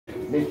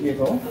내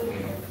뒤에서.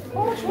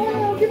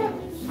 좋아요. 여기 봐.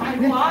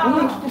 네,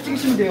 엉덩이 툭툭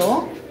찍으시면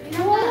돼요.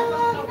 좋아.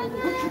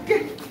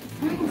 줄게.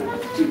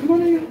 지금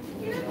그만해요.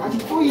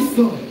 아직 또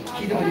있어.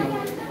 기다려.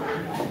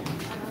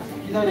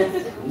 기다려.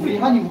 우리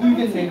한이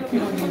울겠네.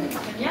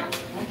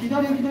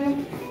 기다려.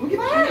 여기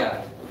봐.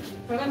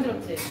 덜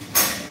간지럽지?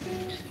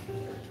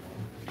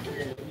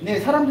 네,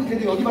 사람들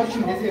그래도 여기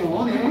봐주시면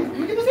되세요. 네.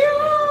 여기 보세요.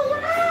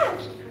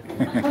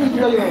 한이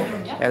기다려.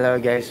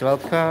 Hello guys,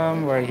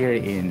 welcome. We're here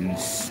in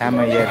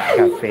Samoyed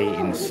Cafe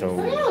in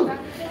Seoul.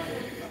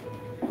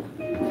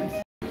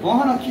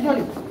 하나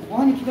기다려.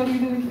 한이 기다려.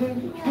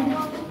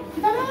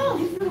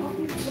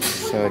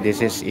 So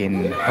this is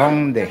in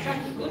Hongdae.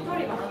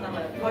 털이 많았나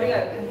봐요.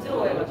 머리가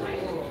간지러워해가지고.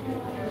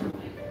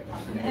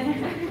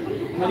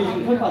 다리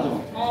좀 털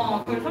빠져.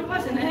 그걸 털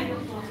빠지네.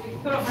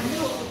 그럼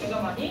간지러워서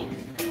귀가 많이.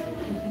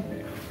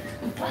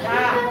 야,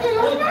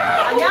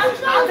 아니야?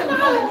 나한테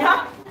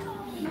물어봤냐?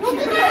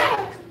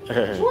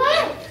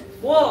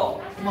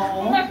 뭐?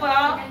 고마워. 혼날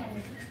거야?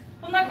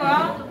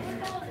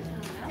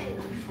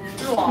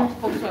 일로 와.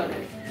 멈춰야 돼.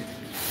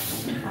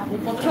 못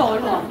멈춰.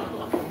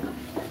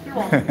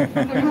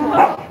 일로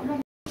와.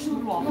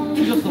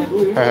 뒤졌어.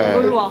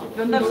 일로 와.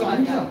 면담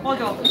시간.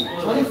 꺼져.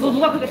 너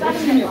누가 그렇게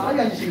따지냐?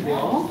 빨리 앉으시면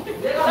돼요.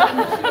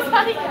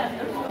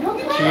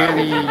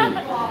 Chili.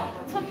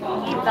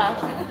 있다.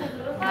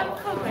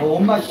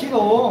 엄마 싫어.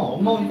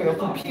 엄마 오니까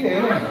옆으로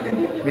피해.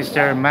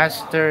 Mr.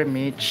 Master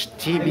Mitch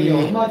TV.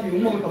 엄마한테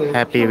욕먹을까 봐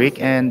Happy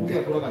weekend.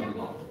 우리가 돌아가는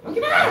거.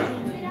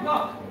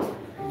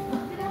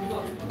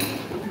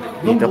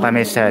 Dito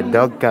kami sa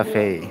Dog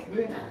Cafe.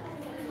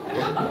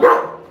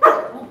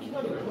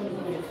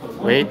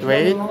 Wait.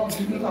 아니야,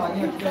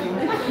 기다려.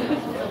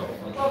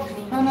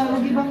 하나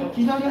여기 봐.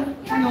 기다려.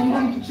 하나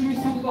엉덩이 붙이고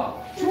있어.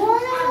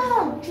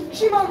 좋아요.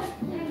 죽지 마.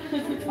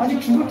 아직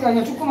죽을 게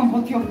아니야. 조금만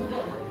버텨.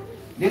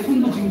 내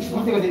손도 지금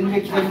죽을 때가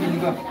됐는데 기다리고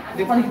있으니까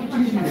내 빨리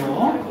붙이시면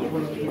돼요.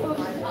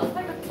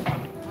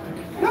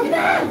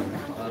 여기다.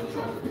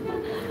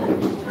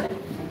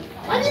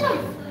 아니 봐.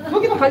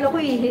 여기 봐. 가려고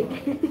해.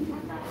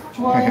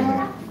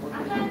 좋아요.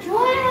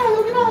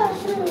 여기 봐.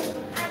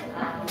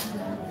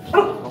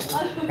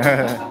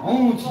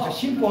 진짜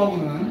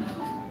심보하고는.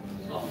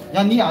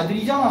 야, 네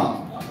아들이잖아.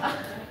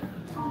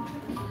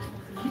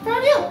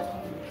 기다려.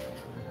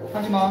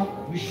 하지마.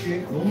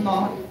 무시해.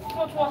 너무나.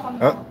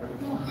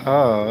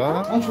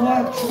 좋아.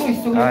 죽어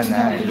있어. Oh, nice.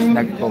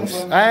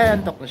 Nag-post. Ay,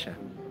 antok ko siya.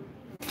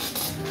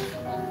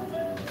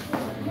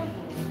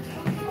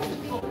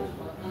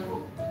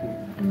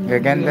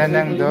 Gaganda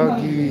ng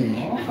doggy.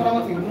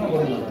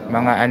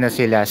 Mga ano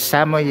sila,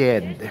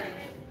 Samoyed.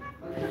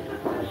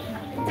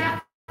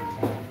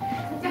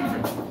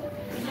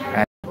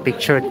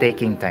 Picture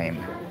taking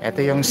time. Ito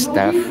yung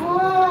staff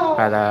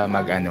para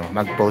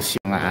mag-post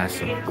yung mga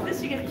aso.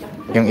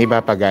 Yung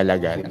iba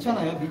pag-alagal.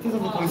 괜찮아요.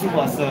 밑에서도 더 있을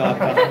거 왔어요.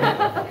 아까.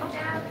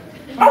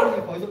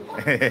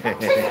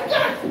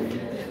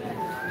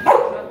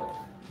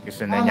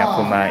 Gusto na niya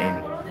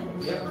kumain.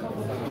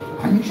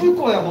 안 줄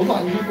거야. 너도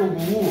안 줄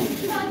거고.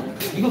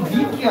 이거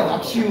미끼야,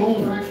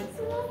 낚시용.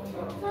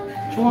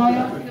 좋아요.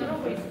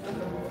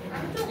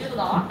 얘도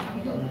나와?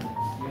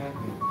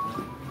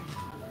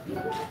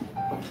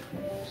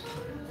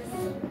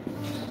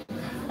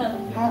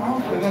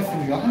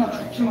 알겠습니다. 하나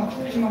죽지 마.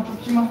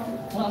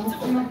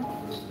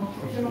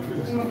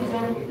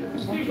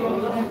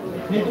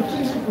 네, 또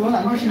찡실 분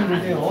앉으시면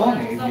되세요.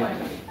 네, 여기.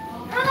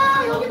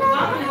 하나 여기 봐.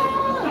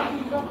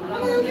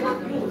 하나 여기 봐.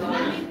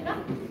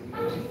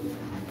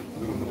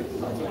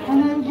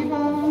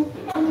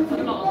 상대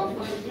보지 마.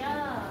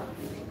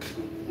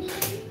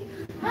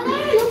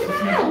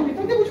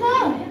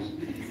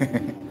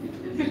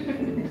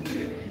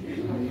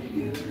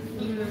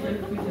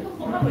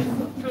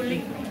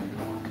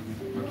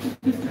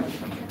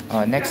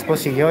 Next po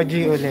si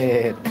Yoji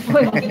ulit.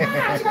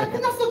 아직 안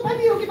끝났어.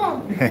 빨리 여기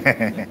봐.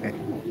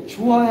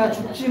 좋아야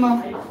죽지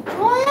마.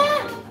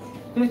 좋아야.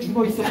 그래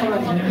죽어 있어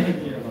차라리.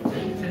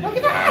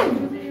 여기 봐.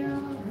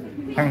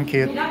 Ang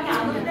cute.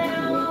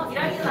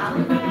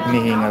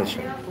 Hinihingal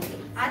siya.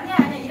 아니야.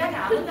 1학년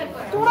안 온될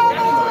거야.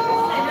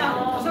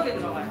 돌아가. 구석에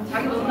들어가요.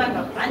 자기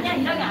논난다. 아니야.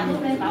 1학년 안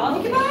온대. 나와.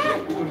 여기 봐.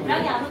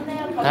 1학년 안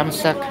온대요.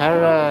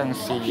 Tamsakarang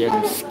si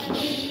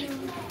Yenski.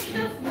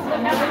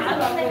 1학년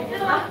안 온대.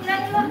 일로 와.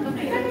 1학년 안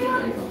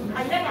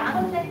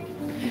온대.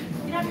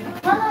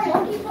 하나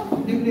여기 있어.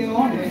 네 그래요.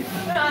 네.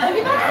 여기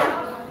봐.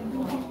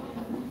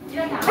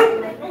 1학년 안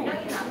온대.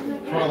 1학년 안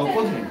온대. 돌아가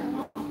꺼지네.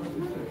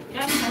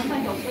 1학년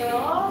정상이 없어요.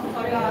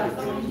 저리가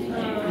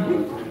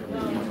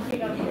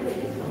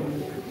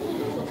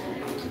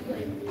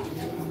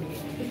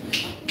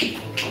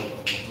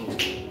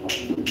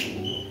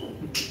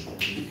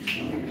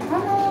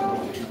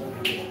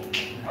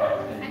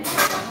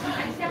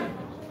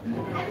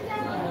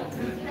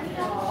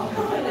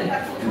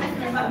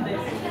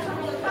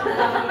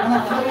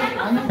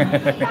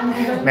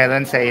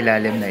Meron sa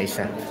ilalim na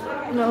isa.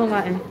 Oo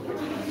nga eh.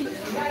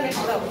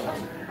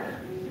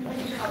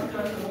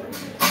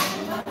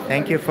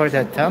 Thank you for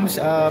the thumbs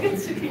up.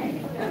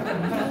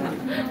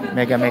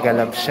 Mega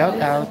love shout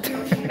out.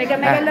 Mega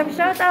love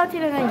shoutout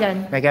sila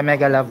nandyan.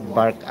 Mega love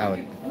bark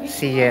out.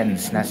 Si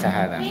Jens nasa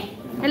harap.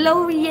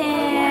 Hello,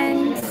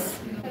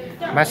 Jens!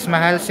 Mas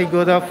mahal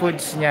siguro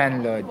foods niyan,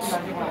 Lods.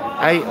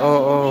 Ay,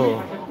 oo.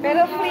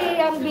 Pero free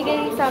ang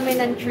bigay sa amin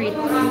ng treat.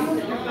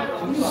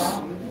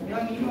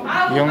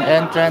 Yung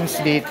entrance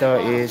dito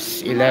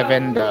is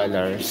 $11.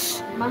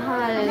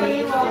 Mahal.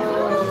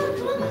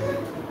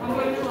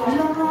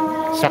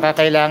 Saka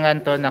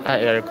kailangan to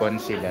naka-aircon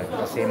sila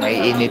kasi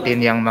may initin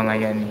yung mga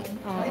yan.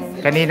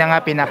 Kanina nga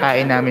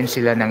pinakain namin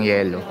sila ng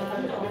yelo.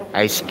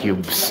 Ice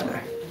cubes.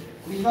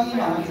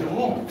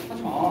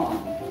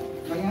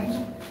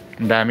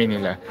 Ang dami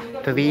nila.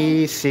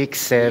 3,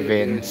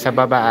 6, 7. Sa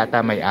baba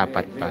ata may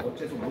 4 pa.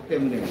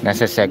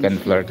 Nasa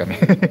second floor kami.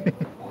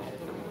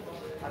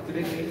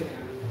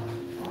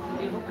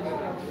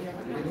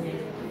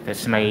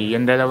 Tapos may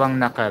yung dalawang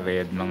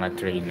naka-red mga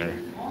trainer.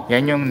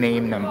 Yan yung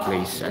name ng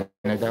place.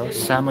 Ano daw?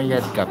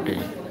 Samoyed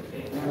Cafe.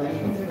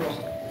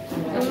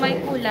 Yung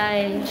may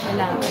kulay,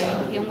 lalaki.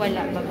 Yung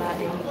wala,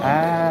 babae.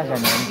 Ah,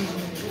 ganun.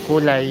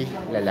 Kulay,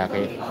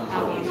 lalaki.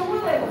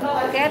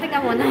 Kaya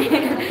tingnan mo na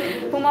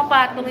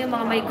pumapatong yung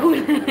mga may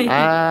kulay.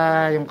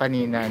 Ah, yung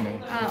kanina, no?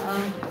 Oo.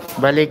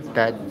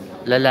 Baligtad,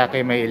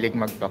 lalaki may ilig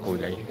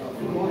magpakulay.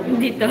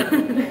 Dito.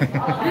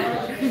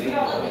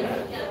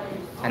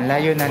 Ang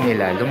layo na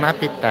nila,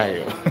 lumapit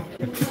tayo.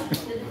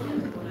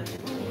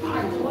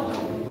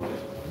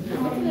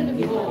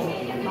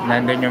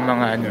 Nandun yung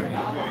mga ano eh.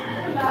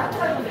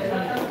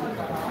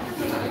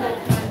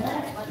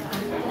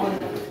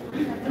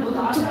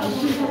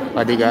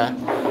 Padiga.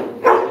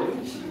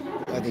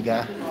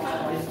 Padiga.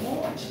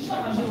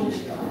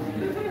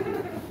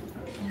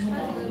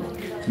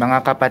 Mga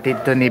kapatid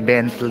to ni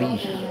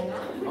Bentley.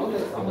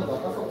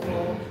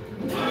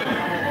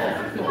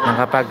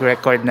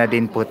 Nakapag-record na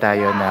din po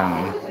tayo ng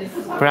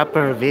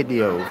proper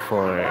video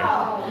for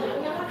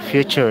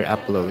future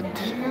upload.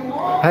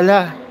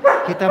 Hala,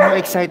 kita mo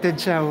excited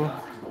siya oh.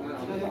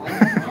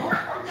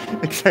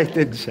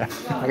 Excited siya.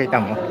 Nakita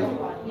mo?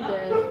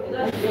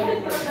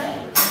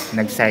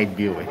 Nag-side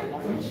view eh.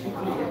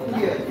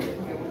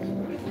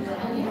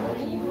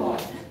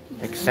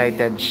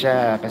 Excited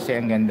siya kasi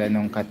ang ganda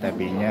nung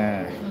katabi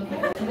niya.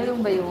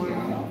 Ganun ba yun?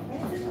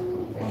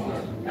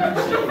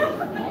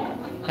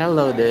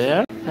 Hello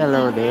there.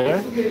 Hello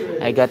there.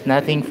 I got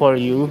nothing for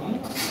you.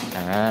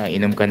 Ah,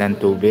 inom ka ng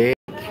tubig.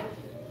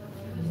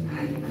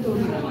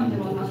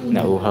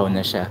 Nauhaw na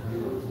siya.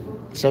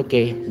 It's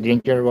okay.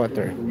 Drink your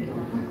water.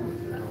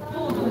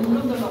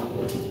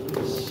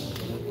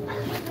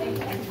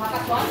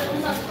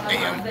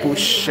 Ayan po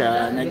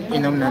siya.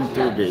 Nag-inom ng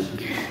tubig.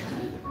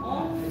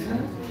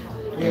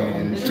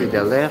 And to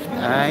the left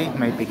ay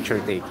may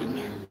picture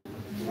taking.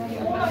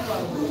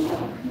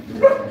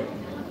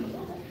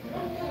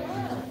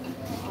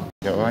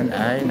 Doon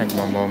ay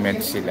nagmo-moment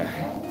sila.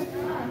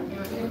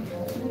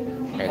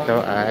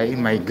 Ito ay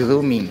may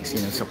grooming,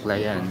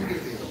 sinusuklayan.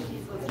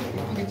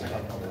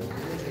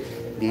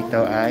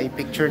 Dito ay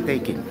picture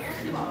taking.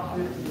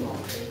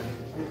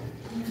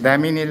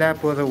 Dami nila,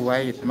 puro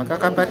white.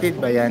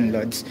 Magkakapatid ba yan,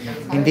 Lods?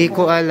 Hindi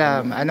ko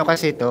alam. Ano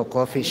kasi to?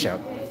 Coffee shop.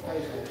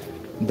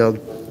 Dog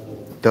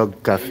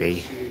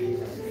cafe.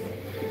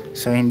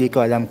 So hindi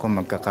ko alam kung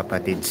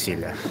magkakapatid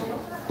sila.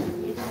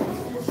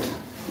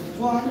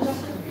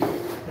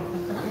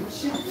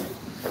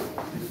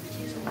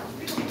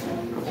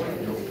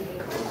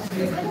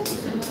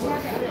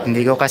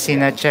 Hindi ko kasi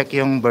na-check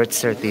yung birth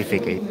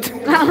certificate.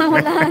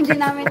 Wala, hindi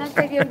namin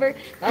na-check yung birth.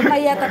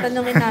 Mamaya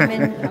tatanungin namin,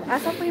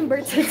 asa po yung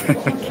birth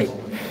certificate?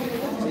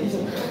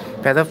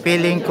 Pero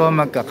feeling ko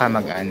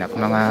magkakamag-anak.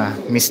 Mga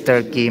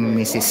Mr. Kim,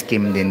 Mrs.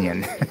 Kim din yan.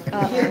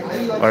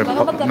 Or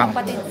mga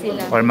magkakapatid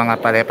sila. Or mga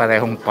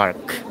pare-parehong park.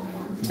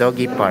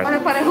 Doggy park.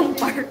 Pare-parehong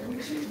park.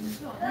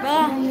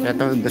 Ba?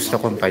 Ito gusto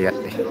kong payat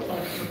eh.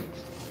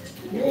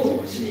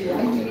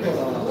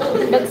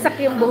 Bagsak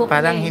yung buhok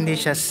Parang niya. hindi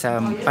siya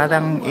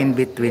parang in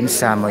between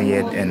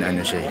Samoyed and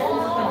ano siya,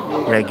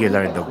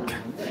 regular dog.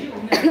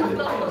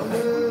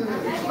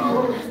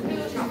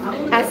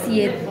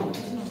 Asyid.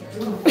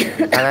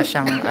 Para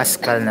siyang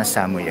askal na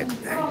Samoyed.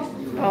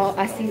 Oo,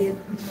 asyid.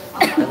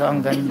 Pero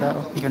ang ganda,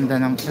 oh. Ang ganda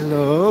ng,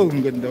 hello,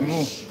 ang ganda mo.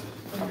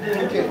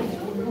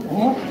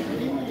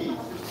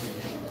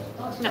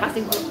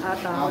 Nakasigot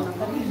ata ako ng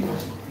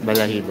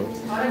Balahibo.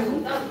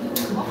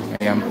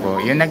 Ayan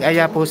po. Yung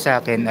nag-aya po sa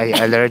akin ay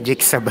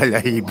allergic sa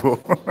balahibo.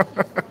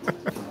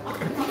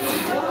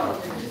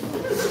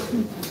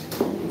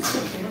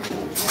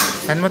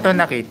 Saan mo to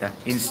nakita?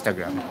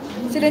 Instagram.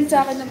 Sinend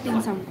sa akin ng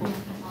pinsang ko.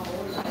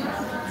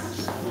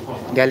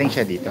 Galing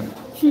siya dito?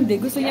 Hindi,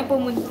 gusto niya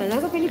pumunta.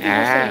 Nasa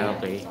Pilipinas siya eh.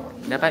 Okay.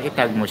 Dapat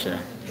itag mo siya.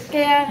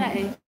 Kaya nga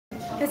eh.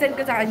 Kasend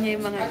ko sa kanya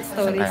yung mga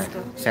stories ko.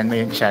 Send mo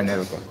yung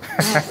channel ko.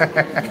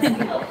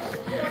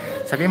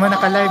 Sabi mo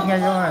naka-live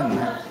ngayon.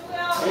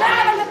 Wala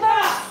ka na ba?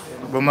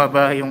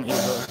 Bumaba yung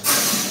iba.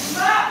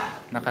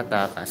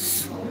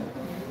 Nakatakas.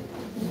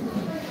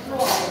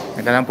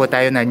 Nagkaroon po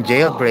tayo ng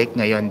jailbreak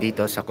ngayon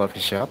dito sa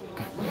coffee shop.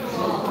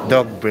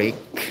 Dog break.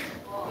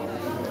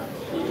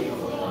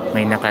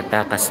 May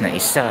nakatakas na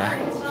isa.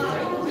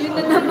 Yun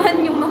na naman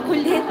yung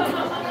makulit.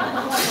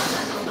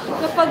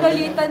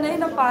 Napagalitan na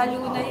yun, napalo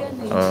na yun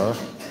eh. Oo.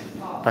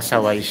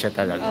 Pasaway siya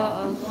talaga.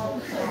 Oo.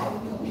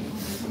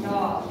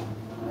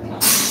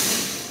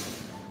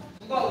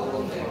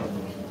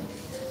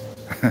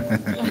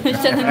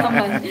 Siya na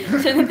naman.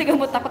 Siya na, tingnan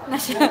mo, takot na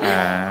siya.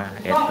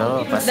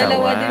 Eto, pasaway.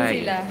 Dalawa din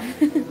sila.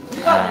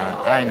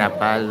 Ay,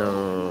 napalo.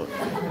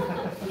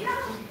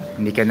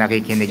 Hindi ka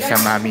nakikinig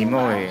sa mami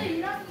mo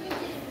eh.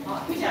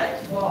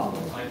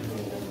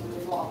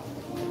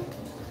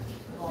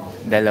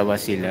 Dalawa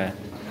sila.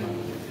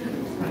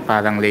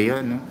 Parang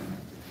leon, no?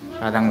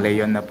 Parang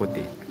leon na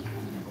puti.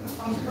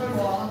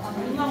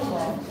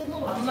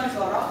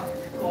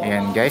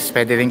 Ayan guys,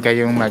 pwede rin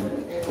kayong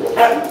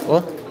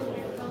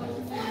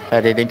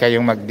pwede din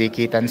kayong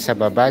magdikitan sa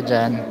baba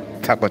dyan.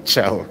 Takot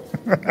siya, oh.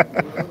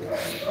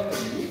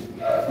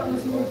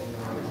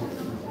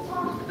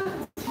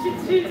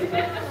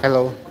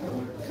 Hello.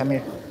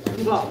 Come here.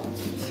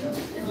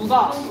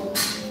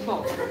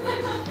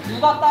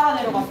 누가 따라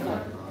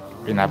내려갔어?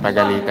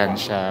 Pinapagalitan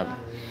siya.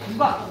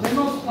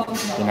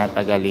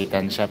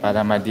 Pinapagalitan siya para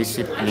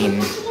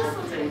ma-discipline.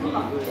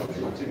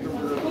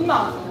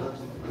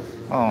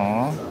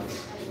 Oo.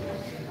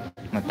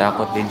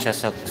 Matakot din siya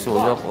sa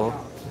sulok, oh.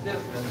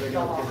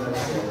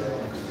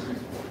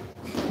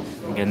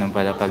 Ganun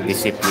pala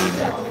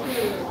pag-disiplina.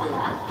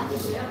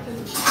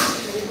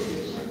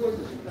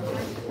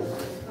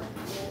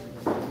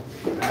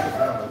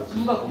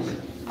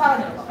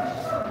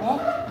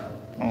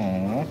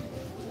 Oo.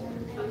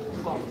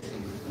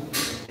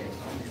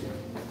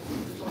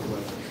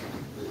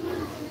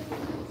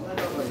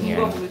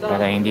 Yan.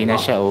 Para hindi na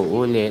siya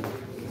uulit.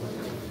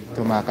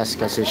 Tumakas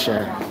kasi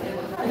siya.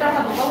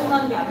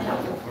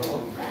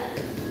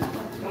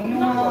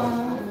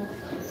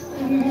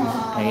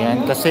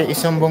 Ayan, kasi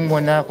isumbong mo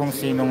na kung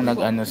sinong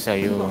nag-ano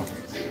sa'yo.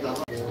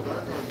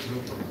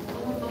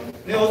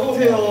 네,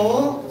 어서오세요.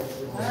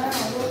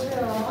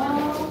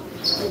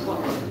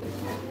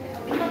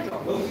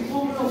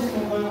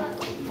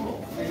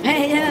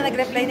 Ay, yan na,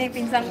 nag-reply na yung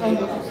pinsang ko.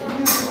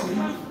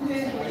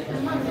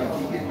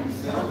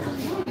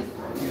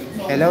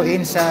 Hello,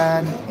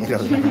 Insan. Hello.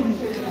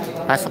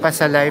 Pasok ka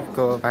sa live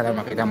ko para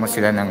makita mo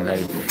sila ng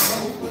live.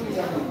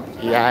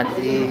 Yan,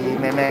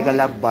 i-mega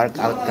love bark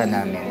out ka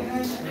namin.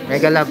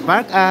 Mega love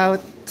bark out.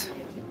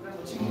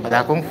 Wala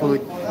akong food.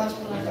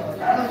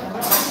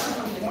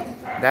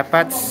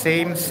 Dapat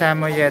same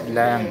Samoyed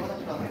lang.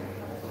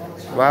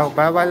 Wow,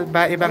 bawal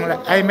ba ibang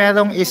ay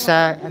merong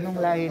isa, anong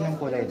lahi ng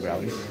kulay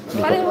brown?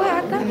 Pareho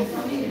ata.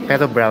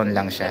 Pero brown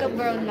lang siya. Pero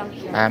brown lang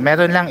siya.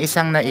 Meron lang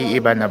isang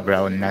naiiba na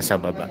brown nasa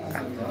baba.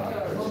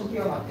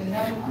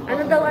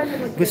 Ano daw ano?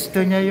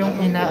 Gusto niya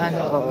yung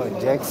inaano ko,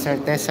 Jack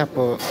Certeza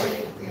po.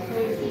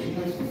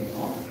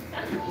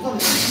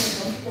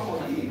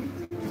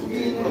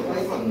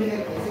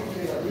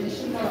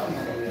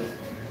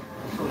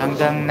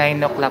 Hanggang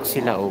 9 o'clock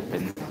sila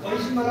open.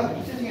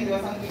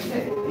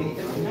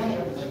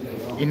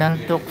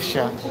 Inantok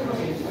siya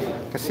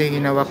kasi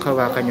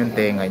hinawak-hawakan yung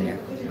tenga niya.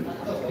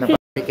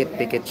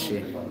 Napapikit-pikit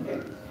siya.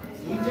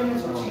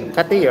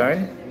 Kati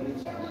yarn?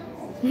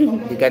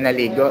 Hindi ka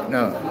naligo,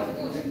 no?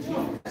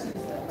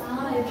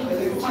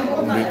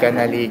 Hindi ka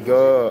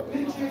naligo.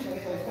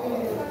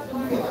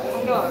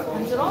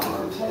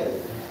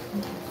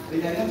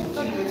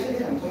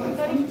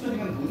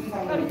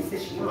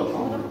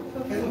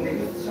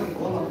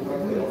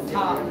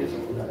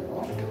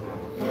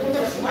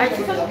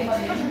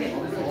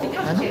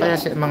 Ano kaya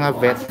si mga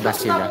vet ba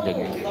sila?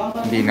 Ganyan.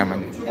 Hindi naman.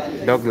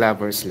 Dog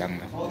lovers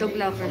lang. Dog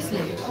lovers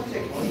lang.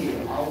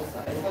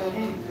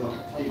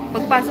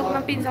 Pagpasok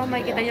ng pinsa ko,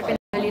 makikita niya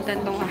pinagalitan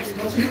tong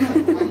aso.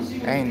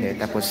 Ay hindi,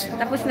 tapos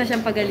Tapos na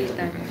siyang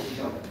pagalitan.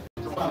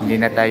 hindi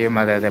na tayo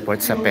mare-report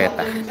sa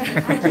PETA.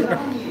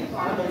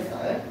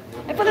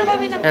 Ay, pala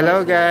kami na...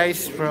 Hello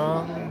guys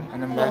from,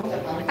 ano ba?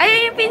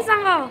 Ay, yung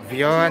pinsang ko!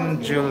 Vion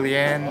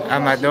Julien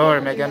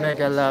Amador, mega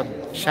love.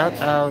 Shout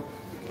out.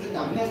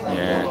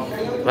 Yeah.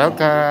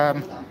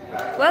 Welcome.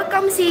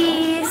 Welcome,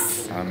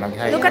 sis!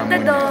 Mag-hi Look ka at the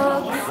muna.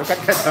 dogs. Look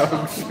at the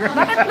dogs.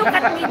 Bakit look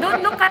at me?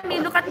 Don't look at me,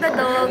 look at the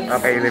dogs.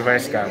 Okay,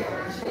 reverse cam.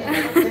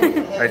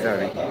 Ay,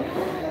 sorry.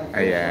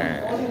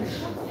 Ayan.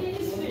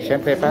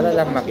 Siyempre, para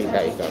lang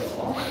makita ito.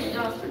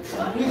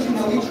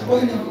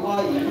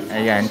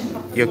 Ayan.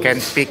 You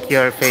can pick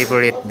your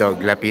favorite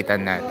dog.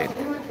 Lapitan natin.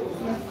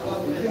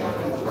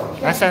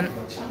 Nasaan?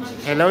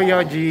 Hello,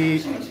 Yoji.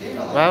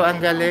 Wow,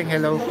 ang galing.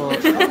 Hello po.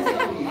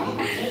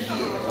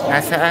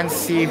 Nasaan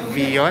si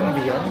Vion?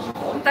 Vion?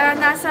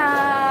 Nasa...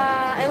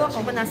 Ewan ko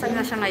kung nasan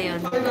na siya ngayon.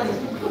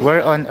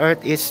 Where on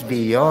earth is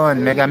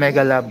Vion? Mega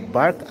love.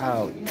 Bark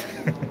out.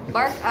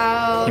 Bark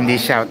out. Hindi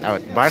shout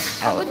out. Bark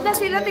out. Pagod na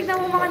sila.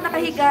 Tignan mo mga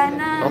nakahiga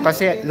na. O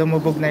kasi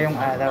lumubog na yung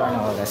araw.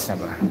 Anong oras na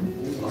ba?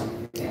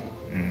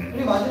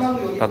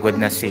 Pagod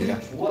na sila.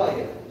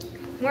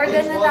 More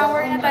than an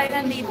hour na tayo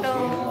nandito.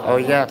 Oh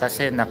yeah,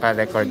 kasi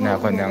naka-record na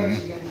ako ng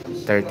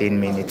 13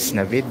 minutes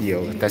na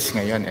video. Tapos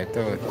ngayon, ito,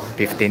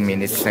 15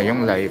 minutes na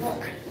yung live.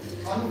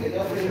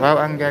 Wow,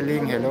 ang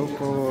galing. Hello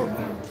po.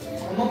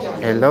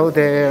 Hello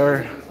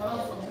there.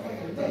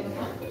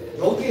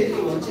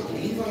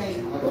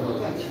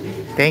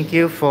 Thank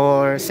you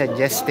for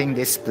suggesting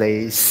this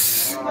place.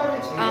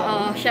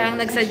 Oo, siya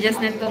ang nag-suggest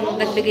nito,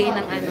 nagbigay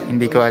ng ano.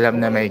 Hindi ko alam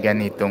na may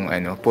ganitong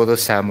ano, puro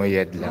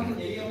Samoyed lang.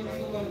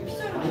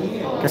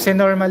 Kasi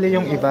normally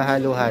yung iba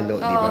halo-halo,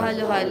 di Oo, ba?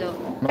 halo-halo.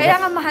 Kaya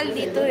nga mahal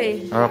dito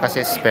eh. Oo,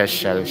 kasi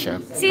special siya.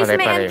 Sis, may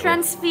Pare-pareho.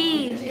 entrance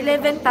fee,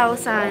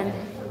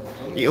 11,000.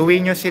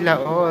 Iuwi nyo sila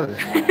all.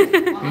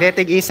 Hindi,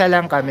 tig-isa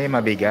lang kami,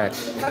 mabigat.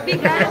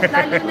 Mabigat,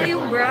 lalo na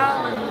yung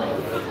brown.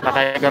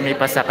 Baka kami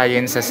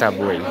pasakayin sa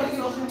subway.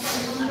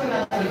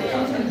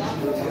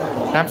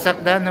 Thumbs up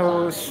dan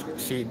host.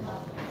 Si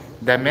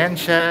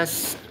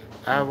Dementias,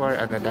 our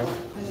ano daw?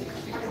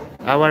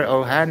 Our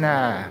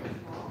Ohana.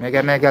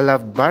 Mega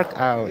love bark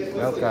out.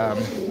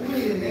 Welcome.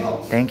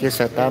 Thank you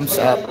sa thumbs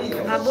up.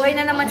 Buhay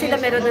na naman sila,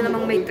 meron na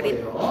namang may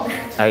treat.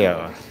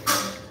 Ayaw.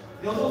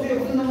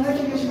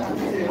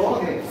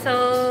 So,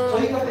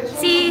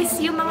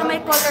 sis, yung mga may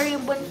color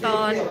yung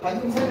buntot,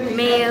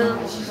 male.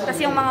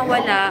 Kasi yung mga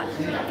wala,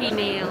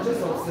 female.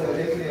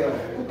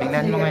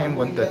 Tingnan mo nga yung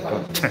buntot ko.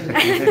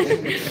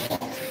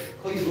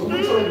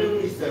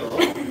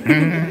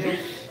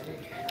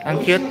 Ang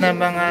cute na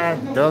mga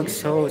dogs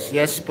host.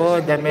 Yes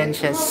po,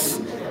 Dementias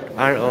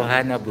are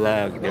Ohana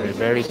vlog. They're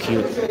very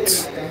cute.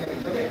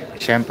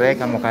 Siyempre,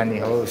 kamukha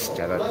ni host.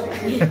 Charot.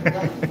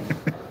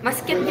 Mas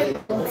cute yung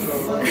dogs.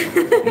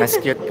 Mas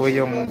cute po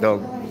yung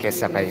dog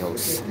kesa kay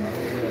host.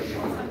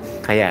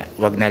 Kaya,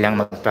 wag na lang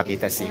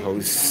magpakita si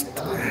host.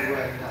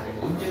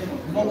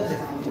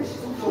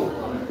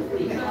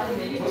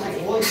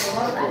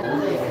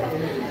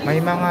 May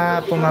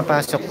mga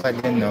pumapasok pa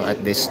din, no, at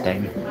this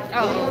time.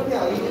 Oo.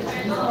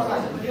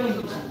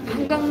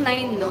 Hanggang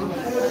 9, no?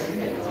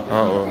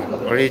 Oo.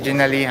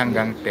 Originally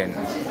hanggang 10.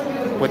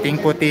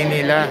 Puting-puti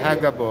nila,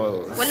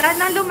 huggable. Wala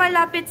na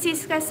lumalapit,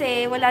 sis,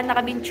 kasi wala na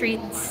kaming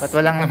treats. Ba't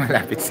walang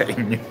lumalapit sa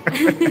inyo?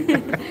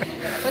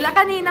 Wala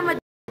kanina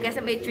kasi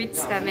may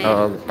treats kami.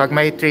 Oo. Pag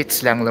may treats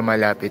lang,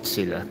 lumalapit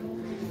sila.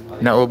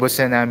 Naubos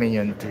na namin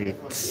yung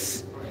treats.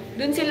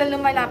 Doon sila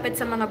lumalapit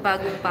sa mga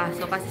bagong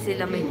paso kasi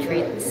sila may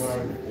treats.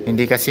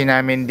 Hindi kasi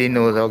namin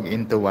dinurog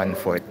into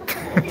 1/4.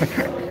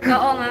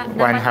 Oo nga.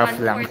 One dapat half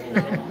 1/4 lang.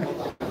 na.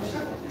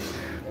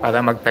 Para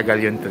magtagal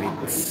yung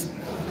treats.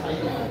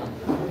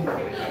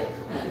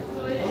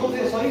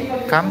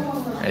 Come.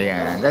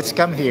 Ayan. Let's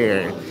come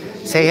here.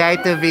 Say hi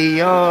to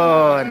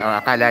Vion. O,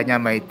 akala niya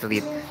may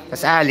treat.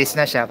 Tapos alis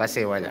na siya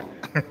kasi wala.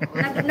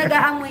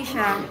 Nag-aamoy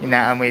siya.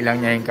 Inaamoy lang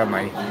niya yung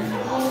kamay.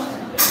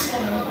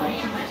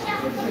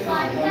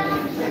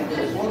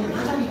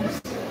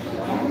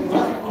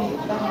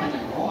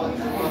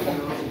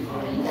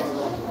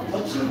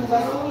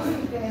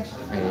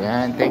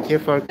 Ayan, thank you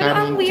for Pero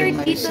ang coming weird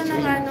to my dito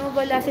stream. ng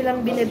wala silang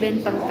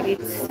binibentang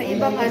treats. Sa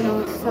ibang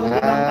sa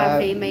ibang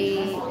cafe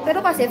may...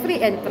 Pero kasi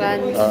free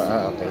entrance.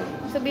 Okay.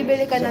 So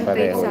bibili ka So, ng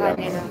treats pareho sa lang.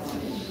 kanila.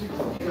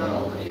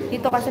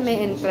 Dito kasi may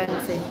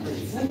entrance eh.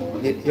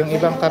 Yung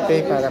ibang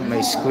kape parang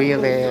may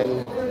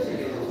squirrel.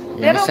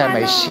 Yung isa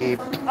may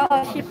sheep. Oo,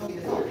 sheep.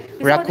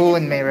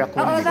 Raccoon, may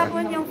raccoon. Oo, di ba?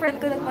 raccoon. Yung friend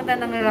ko nagpunta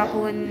ng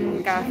raccoon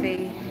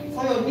cafe.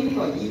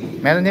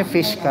 Meron yung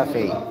fish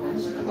cafe.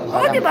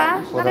 Oo, di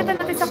ba? Puro Nakita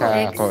natin sa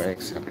Coex. Coex.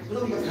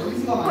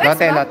 Coex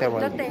Lotte, ba? Lotte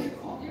World. Lotte.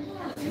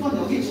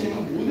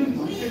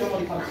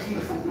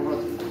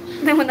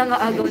 Hindi mo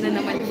nangaagaw na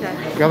naman siya.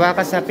 Gawa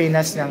ka sa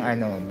Pinas ng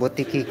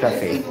butiki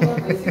cafe.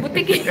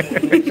 Butiki.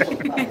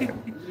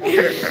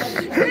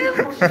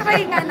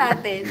 Try nga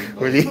natin.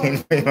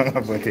 Hulihin mo yung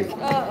mga butiki.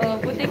 Oo,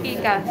 butiki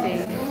cafe.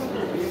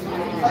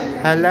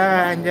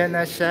 Hala, andyan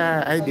na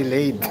siya. Ay,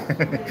 delayed.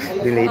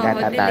 Delayed Oo,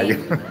 ata tayo.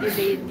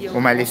 Delayed yung...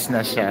 Umalis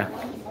na siya.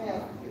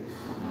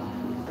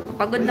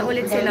 Pagod na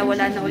ulit sila,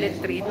 wala na ulit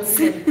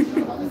treats.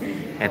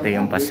 Ito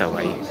yung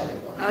pasaway.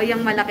 Oh,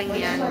 yung malaking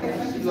yan.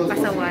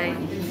 Pasaway.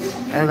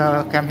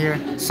 Hello, come here.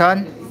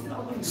 Son?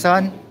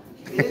 Son?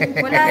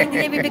 Wala,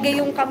 hindi niya bibigay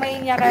yung kamay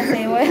niya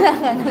kasi wala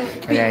ka nang...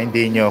 Kaya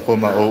hindi nyo ako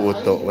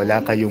mauuto.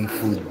 Wala kayong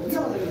food.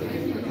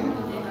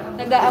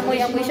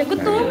 Nag-aamoy-amoy siya.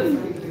 Gutom!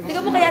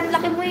 Tingnan mo kaya ang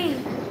laki mo eh.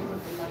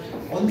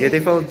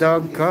 Beautiful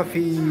dog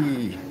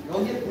coffee.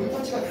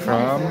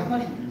 From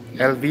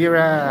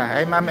Elvira.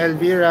 Hi, Ma'am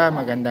Elvira.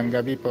 Magandang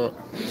gabi po.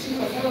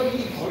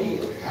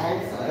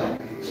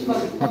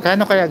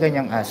 Magkano kaya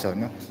ganyang aso,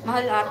 no?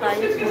 Mahal ata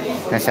yun.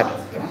 Nasa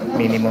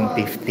minimum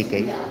 50K.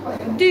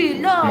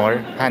 Hindi lang. More?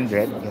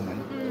 100? Ganun.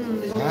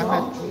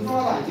 Ah,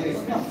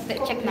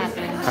 Check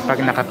natin. kapag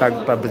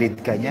nakapagpa-breed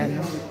ka niya,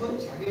 no?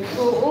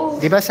 Oo.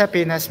 Di ba sa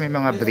Pinas may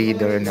mga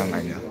breeder ng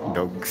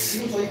dogs?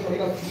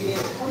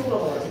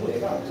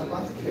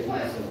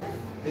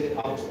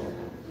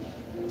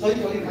 저희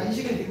여기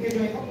간식은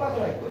육개종에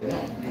컵밥을 할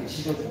거예요.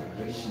 지져줘요.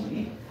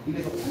 열심히.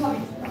 입에서 풍압이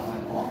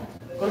나와요.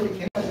 그럴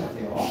때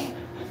개맛이세요.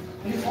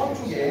 근데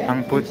저쪽에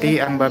Ang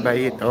puti, ang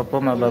babait. Opo,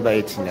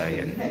 mababait sila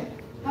yan.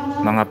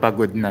 Mga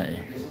pagod na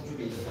eh.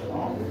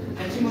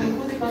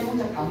 지금은 호텔까지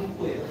혼자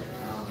감고예요.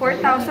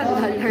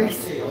 $4,000.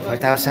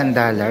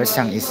 $4,000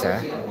 ang isa.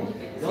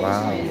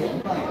 Wow.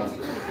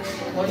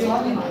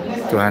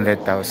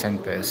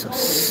 200,000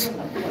 pesos.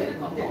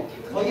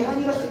 저희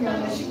한이 같은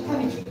경우는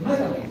식탐이 중요해요.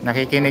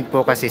 Nakikinig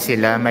po kasi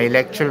sila. May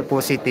lecture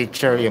po si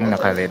teacher yung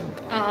naka-red.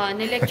 Oo,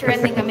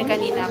 nilecturean din kami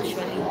kanina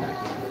actually.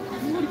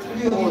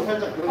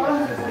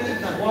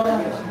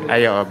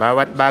 Ayo,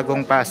 bawat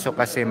bagong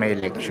pasok kasi may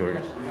lecture.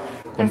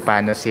 Kung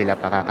paano sila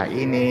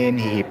pakakainin,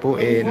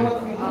 hihipuin.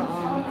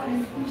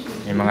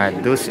 Yung mga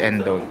do's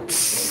and don'ts.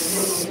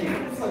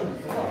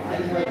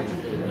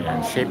 Yan,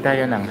 save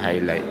tayo ng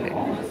highlight.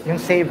 Yung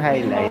save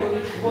highlight,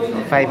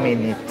 5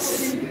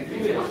 minutes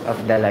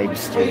of the live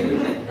stream.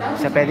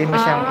 So, pwede mo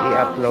siyang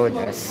i-upload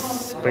as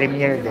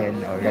premiere din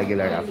or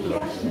regular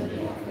upload.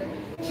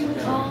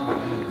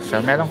 So,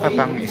 meron ka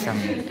pang isang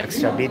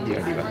extra video,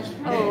 di ba?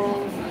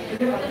 Oo.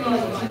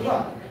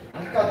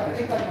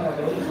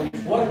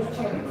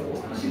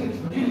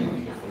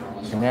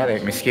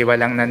 Kunyari, miski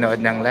walang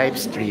nanood ng live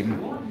stream,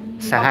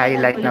 sa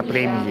highlight na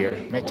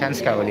premiere, may chance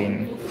ka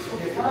uling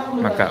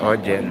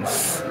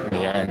magka-audience.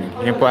 Ayan.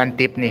 Yun po ang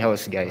tip ni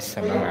host, guys,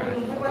 sa mga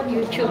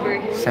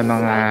YouTuber. sa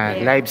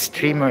mga live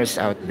streamers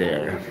out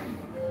there.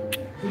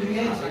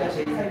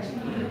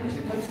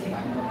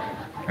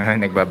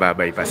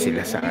 Nagbababay pa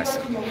sila sa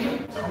aso.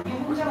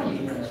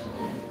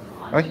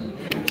 Oy,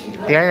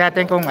 tingnan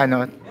natin kung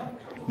ano,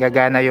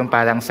 gagana yung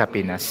parang sa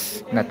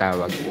Pinas na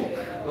tawag.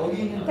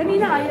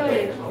 Kanina ayaw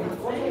eh.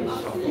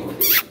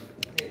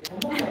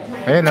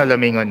 Ayun o,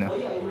 lumingon o.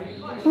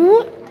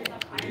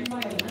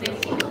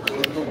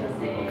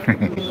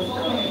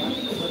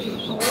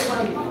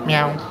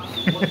 Meow.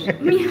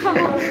 Meow.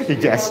 Si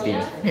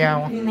Justin.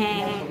 Meow.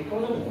 Meh.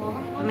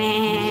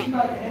 Meh.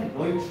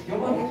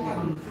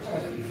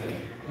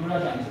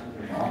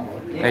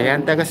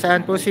 Ayan, taga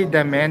saan po si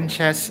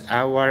Dementia's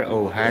Our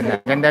Ohana?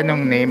 Ganda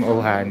nung name,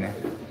 Ohana.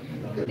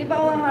 Di ba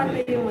Ohana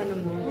yung ano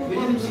mo?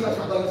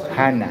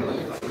 Hana.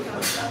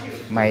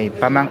 May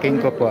pamangkin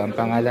ko po, ang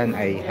pangalan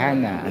ay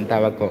Hana. Ang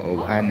tawag ko,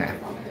 Ohana.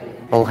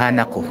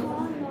 Ohana ko.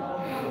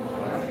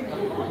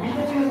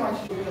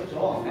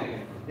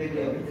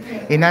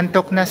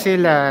 Inantok na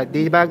sila.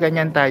 Di ba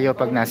ganyan tayo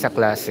pag nasa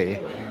klase?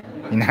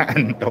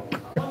 Inaantok.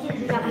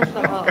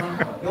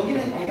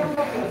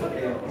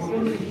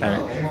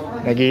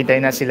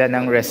 Naghihintay na sila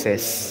ng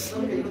recess.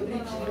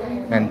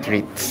 Ng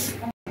treats.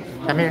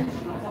 Come here.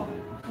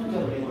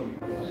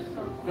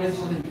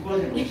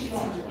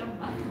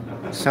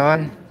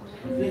 Son.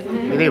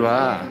 Hindi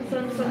ba?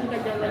 Son ka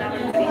dyan, wala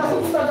kang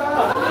face.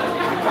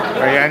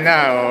 Ayan na,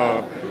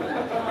 oh.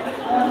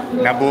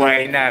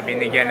 Nabuhay na,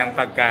 binigyan ng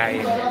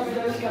pagkain.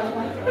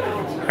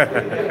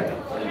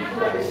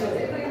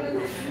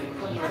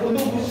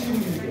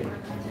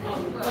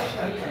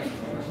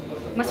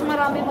 Mas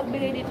marami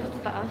magbigay dito sa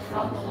taas.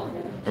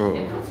 Oo.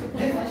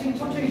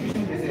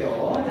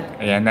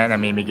 Ayan na,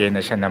 namimigay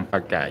na siya ng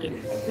pagkain.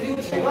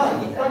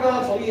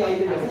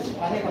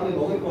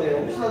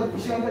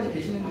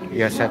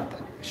 Yes, at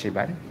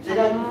Shiban?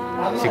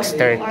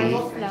 6:30.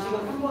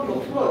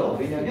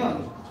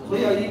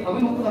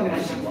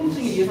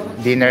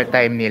 Dinner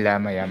time nila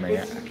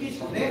maya-maya.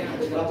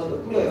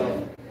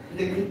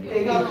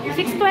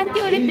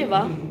 6:20 ulit, di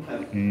ba?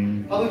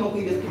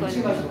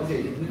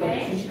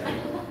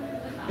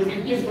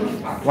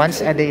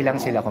 Once a day lang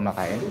sila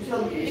kumakain?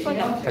 Hindi ko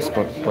alam. Tapos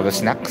puro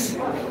snacks?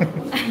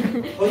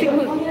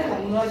 Siguro.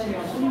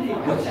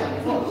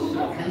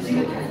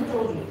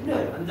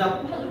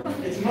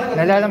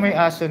 Nalala mo yung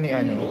aso ni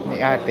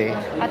ni ate?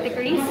 Ate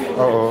Chris?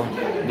 Oo.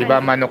 Di ba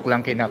manok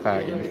lang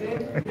kinakain?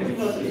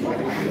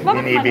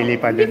 Binibili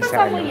pa dun Hindi sa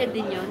ba Samoyed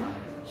din yun?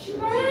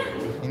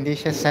 Hindi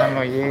siya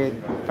Samoyed.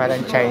 Parang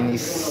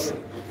Chinese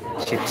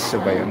Shih Tzu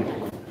ba yun?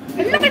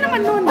 Ang laki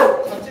naman nun.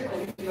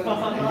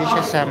 Hindi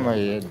siya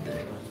Samoyed.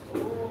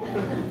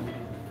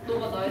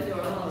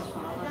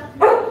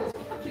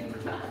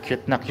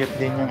 Cute na cute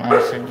din yung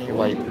aso ni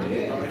White.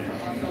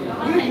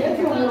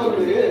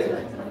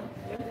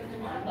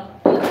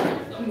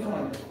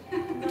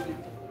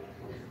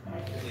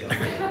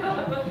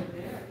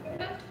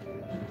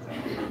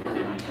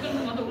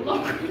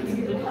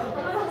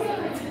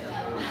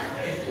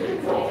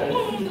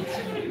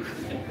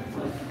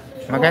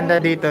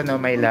 Maganda dito, no,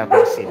 may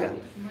lockers sila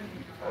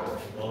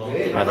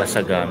para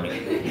sa gamit.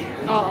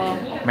 Oo.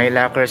 May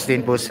lockers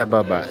din po sa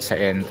baba, sa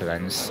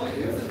entrance,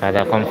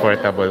 para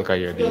comfortable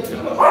kayo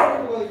dito.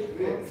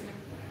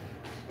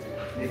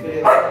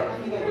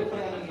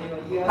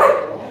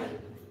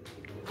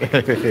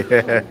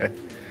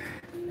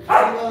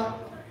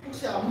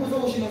 혹시 안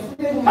무서우시면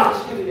손대고만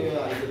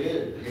시켜드려요.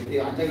 아이들을 이렇게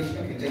앉아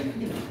계시면 굉장히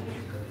큽니다.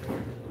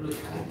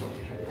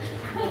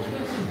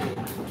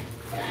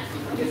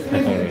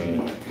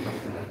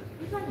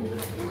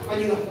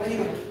 빨리 가, 빨리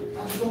가.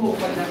 무서운 거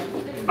빨리 가.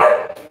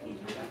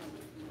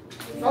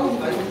 싸우지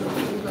말고.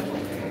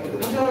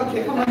 혼자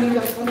개판 만드는 게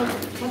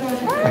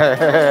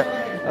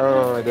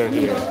Oh, there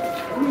you go.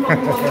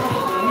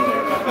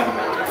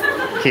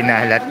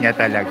 Kinalat niya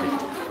talaga.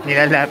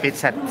 Nilalapit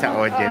sa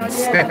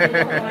audience.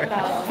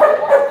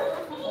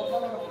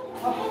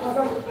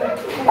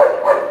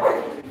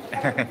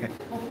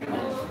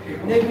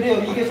 네, 그래요.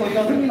 이게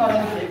저희가 흔히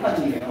말하는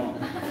개판이에요.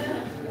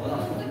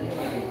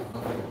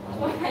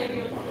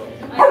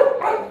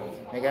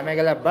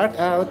 Mega love bark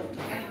out.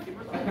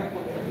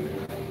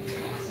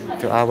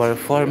 to our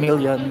 4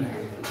 million.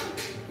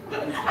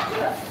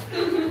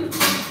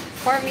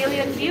 4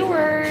 million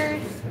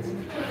viewers.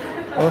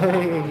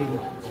 Oy.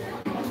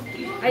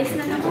 Ice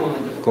na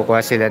naman. Kukuha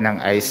sila ng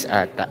ice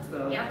ata.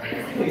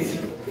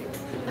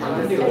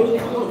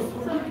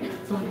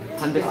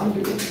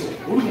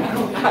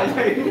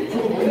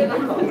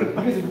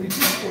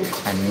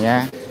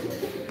 Anya?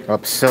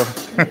 Opso.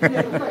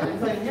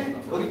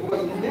 여기 뭐가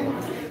있는데?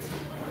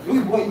 여기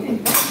뭐가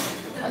있는데?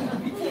 아니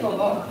밑에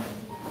봐봐.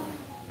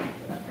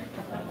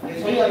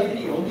 저희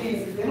아이들이 여기에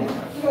있을 때는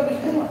수학을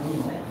해놔.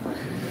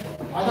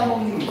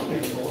 받아먹는 게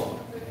있어요.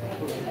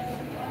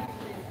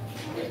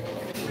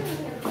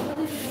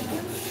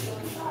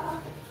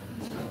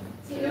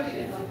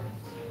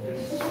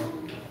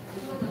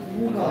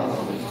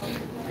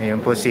 Ayun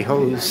po si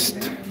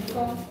host.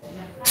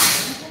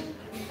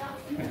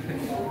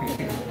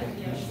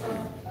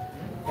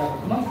 야,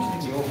 그만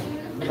주세요.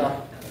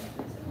 우리가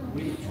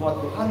우리 좋아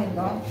또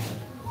화낸다.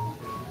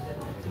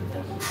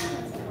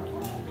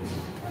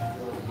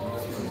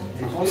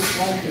 저희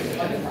좋아하는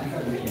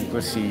Ito po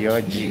si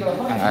Yoji,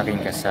 ang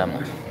aking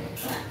kasama.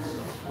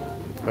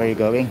 Where are you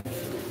going?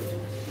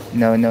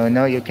 No, no,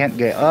 no, you can't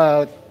get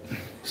out.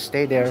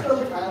 Stay there.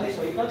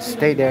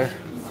 Stay there.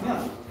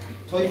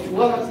 저희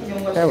조화 같은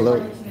경우가 Hello.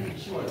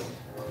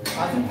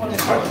 가슴판에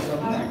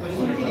들어가면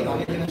손길이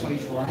마음에 들면 저희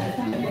조화는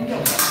손이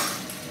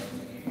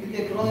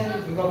근데 그런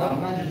애들 그거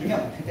안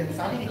만져주면 그때는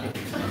쌀이기 때문에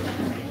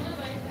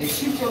근데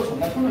실제로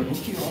정말 손을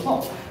놓기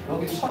위해서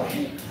여기 쳐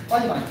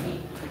빨리 만져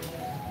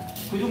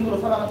그 정도로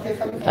사람한테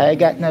I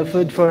got no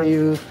food for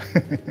you.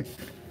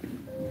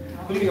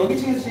 그리고 여기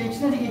층에서 제일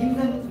친해지기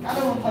힘든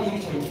까다로운 타입이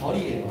저희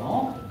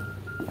별이에요.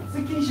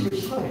 스킨십을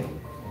싫어해요.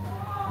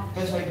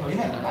 그래서 저희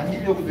별이는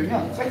만지려고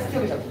들면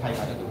백스텝을 자꾸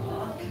밟아요.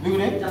 왜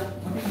그래?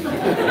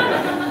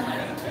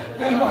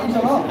 야 이거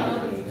아니잖아.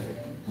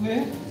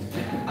 왜?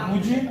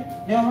 뭐지?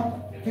 야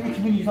되게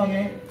기분이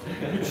이상해.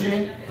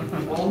 그렇지?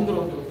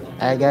 힘들어.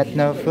 I got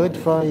no food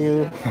for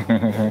you.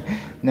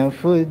 No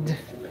food.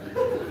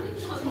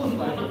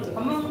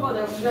 밥 먹는 거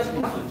내가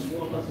준비할게.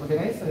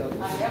 내가 했어요.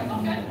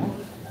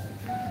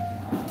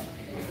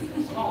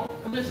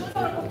 오늘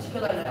순서를 꼭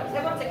지켜달래요.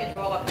 세 번째 게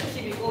조화가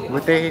 110이고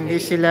Buti hindi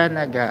sila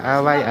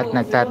nag-aaway at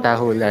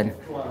nagtatahulan.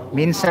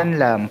 Minsan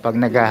lang pag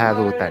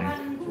naghaharutan.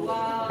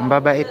 Ang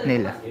babait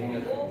nila.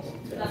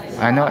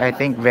 Ano, I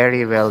think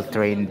very well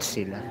trained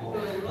sila.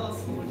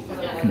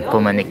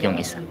 Pumanik yung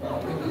isa.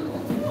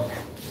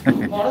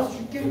 알아서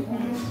줄게.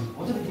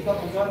 어차피 네가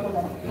먼저 할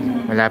거잖아.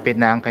 Malapit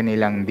na ang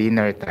kanilang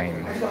dinner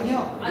time. 아니야.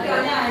 아니야.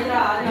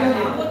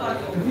 아무것도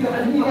아니야.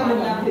 네가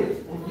하면 안 돼.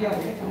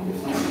 미안해.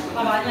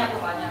 밥 아니야.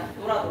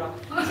 놀아.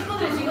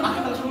 친구들이 지금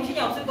좀 정신이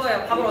없을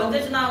거예요. 밥을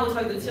언제 지나고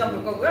저희 눈치만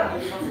볼 거고요.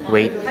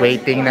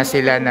 Waiting na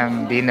sila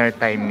ng dinner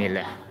time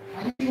nila.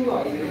 안식으로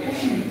아이들을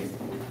혹시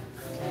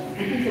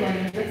불빛을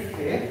하는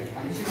팩스에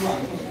안식으로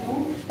앉혀주고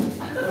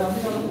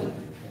그다음에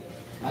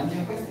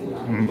만지면 팩스를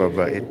Ang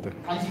babait to.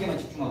 간식에만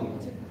집중하고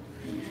있지.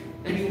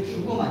 그리고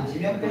주고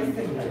만지면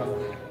팩스를 밟아.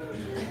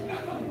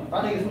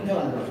 빠르게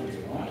손절한다고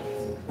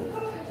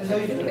그래서 이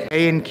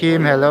Hey and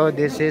Kim, hello.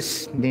 This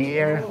is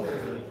near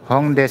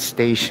Hongdae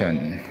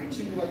Station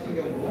친구 같은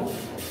경우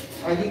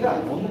자기가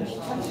너무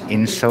귀찮지 않게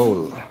in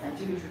Seoul.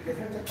 간식을 줄 때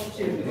살짝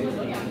터치해주면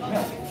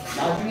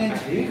나중엔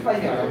제일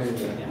빨리 알아보는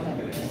거예요.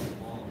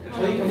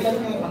 저희 경기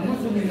같은 경우 방문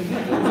손님은요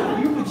여기서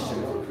일부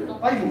치셔요.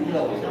 빨리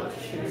올라오세요.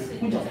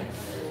 혼자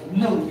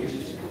올라오고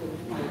계시죠.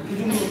 그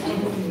정도로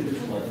방문 손님들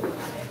좋아요.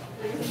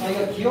 자기가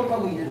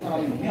기억하고 있는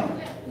사람이 오면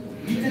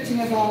밑에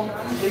층에서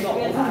저희가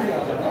어선을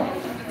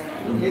하잖아요.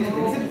 얘는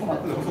냄새부터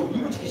맡고 여기서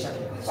일부 치기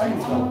시작해요. 빨리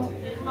올라오세요.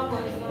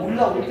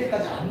 올라올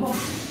때까지 안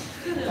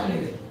멈춰요.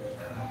 짱이에요.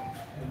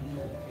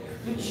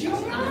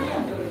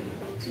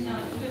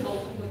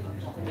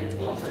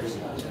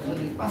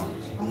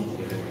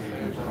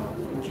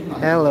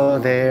 Hello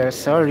there.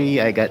 Sorry,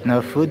 I got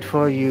no food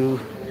for you.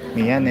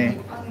 미안해.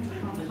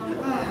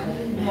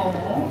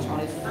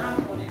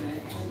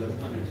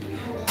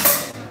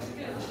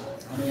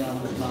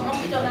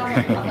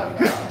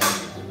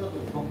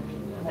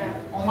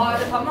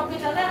 이제 밥 먹기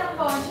전에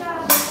한번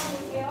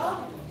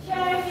시작할게요.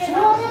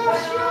 시작할게요.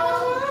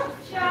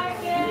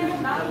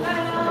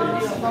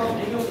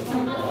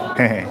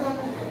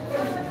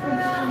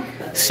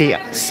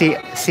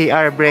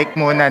 CR break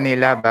muna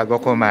nila bago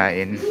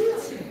kumain.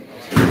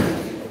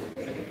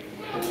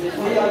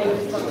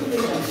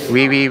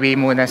 Wiwiwi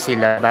muna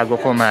sila bago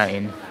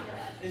kumain.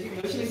 지금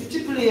열심히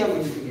스치 플레이하고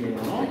있는 중이에요.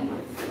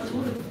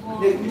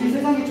 네, 굳이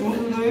세상에 좋은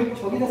분들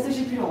저기다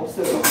쓰실 필요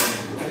없어요.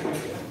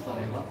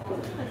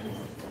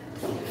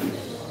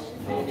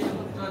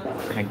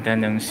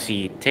 Nagtanong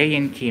si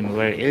Taein Kim,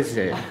 where is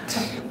it?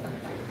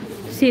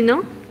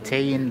 Sino?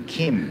 Taein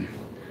Kim.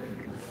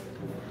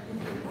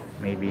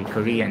 Maybe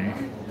Korean.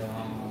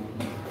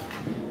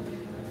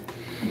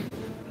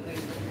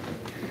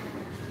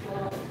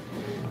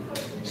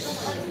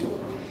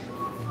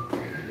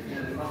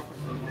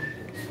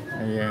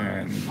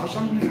 Ayan. 아,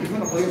 쌍둥이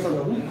이거나 거기다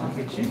살라고?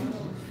 안겠지?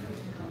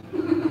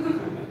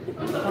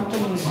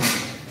 깜짝 놀랐어.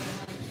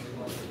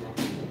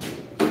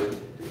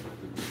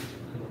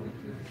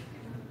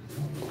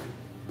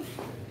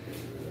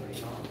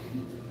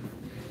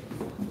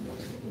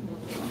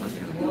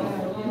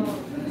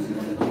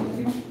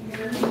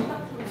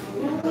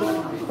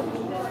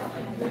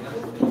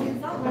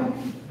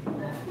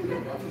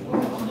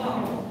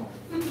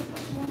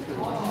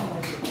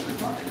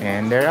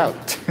 And they're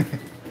out.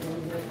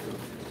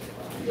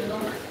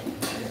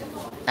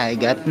 I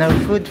got no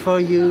food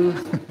for you.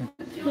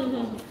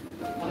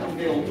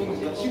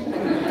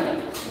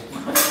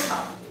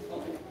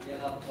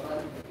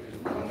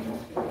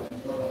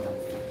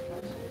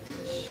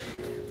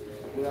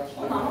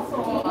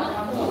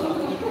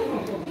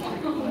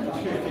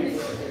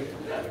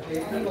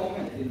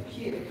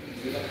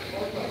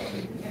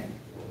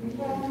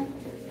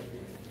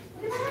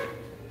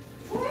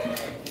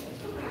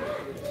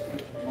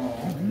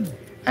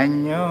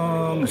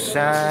 Annyeong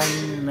san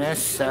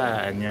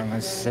mesa.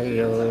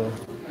 Annyeonghaseyo.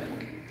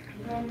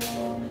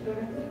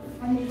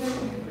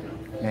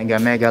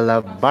 Mega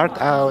love bark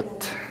out.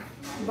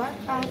 Bark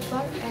out,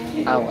 bark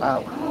out. Ow,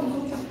 ow.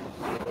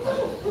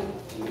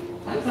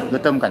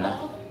 Gutom ka na?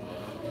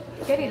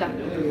 Carry lang.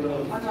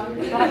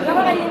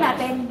 Kakakain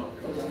natin.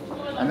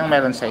 Anong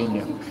meron sa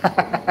inyo?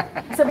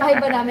 Sa bahay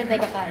ba namin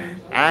tayo kakain?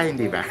 Ah,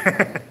 hindi ba?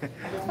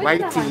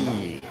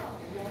 Whitey.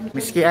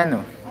 Miski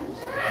ano?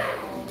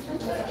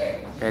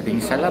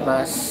 Pwedeng sa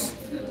labas.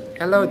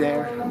 Hello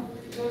there.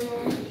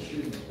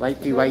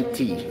 Whitey,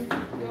 whitey.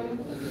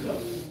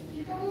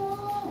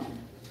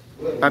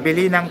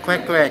 Pabili ng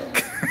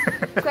kwek-kwek.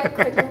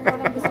 Kwek-kwek.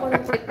 Parang gusto ko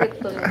ng kwek-kwek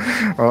to.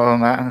 Oo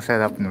nga, ang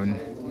sarap nun.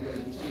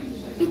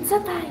 Pizza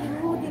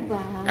tayo, di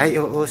ba? Ay,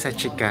 oo, sa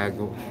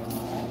Chicago.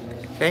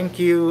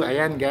 Thank you.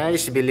 Ayan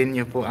guys, bilhin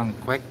niyo po ang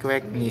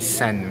kwek-kwek ni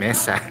San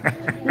Mesa.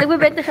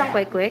 Nagbebenta siyang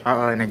kwek-kwek?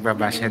 Oo,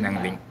 nagbaba siya ng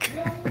link.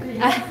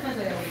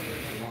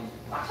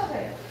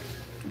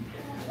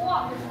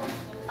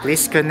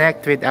 Please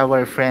connect with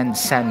our friend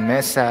San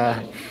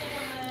Mesa.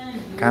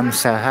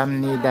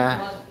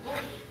 Kamsahamnida.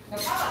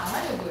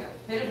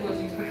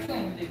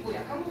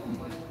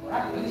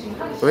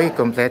 Uy,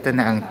 kompleto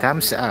na ang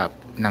thumbs up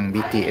ng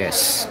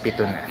BTS.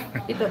 7 na.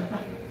 Ito.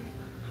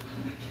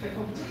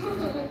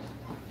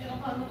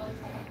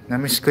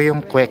 Namiss ko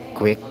yung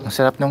kwek-kwek. Ang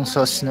sarap ng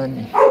sauce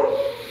nun.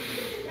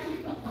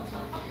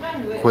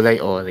 Kulay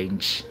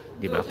orange.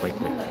 Di ba,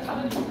 kwek-kwek?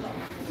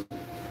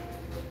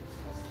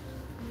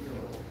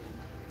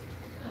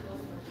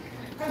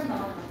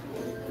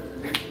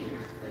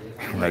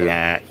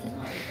 Wala.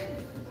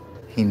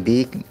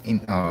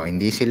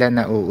 Hindi sila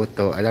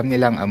nauuto. Alam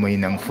nilang amoy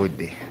ng food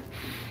eh.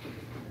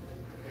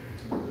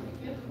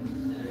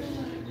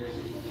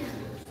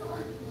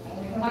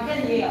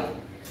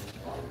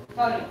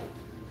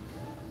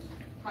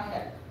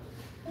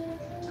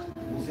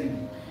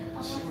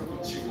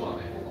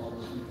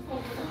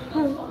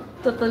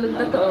 Tutulog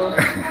na to.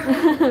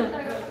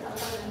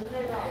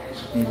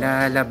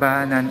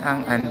 Nilalabanan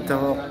ang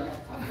antok.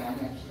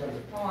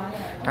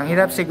 Ang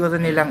hirap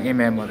siguro nilang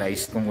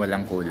i-memorize kung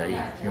walang kulay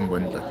yung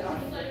buntot.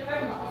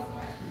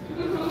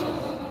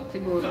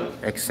 Siguro.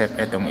 Except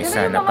itong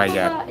isa na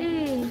payat.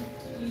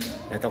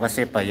 Ito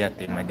kasi payat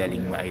eh,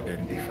 madaling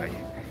ma-identify.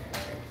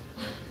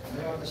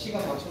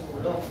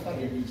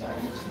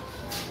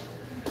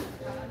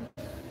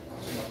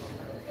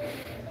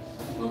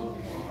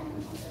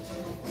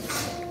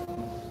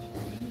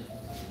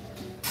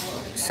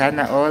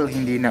 Sana all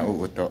hindi na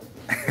uuto.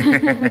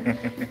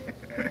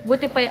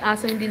 Buti pa yung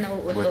aso hindi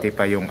nauuto. Buti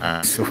pa yung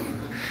aso.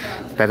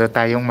 Pero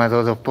tayong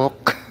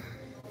marurupok.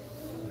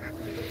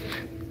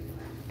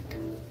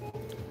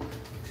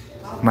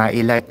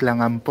 Ma-like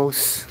lang ang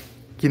post.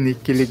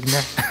 Kinikilig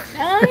na.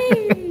 Ay!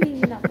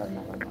 Nako.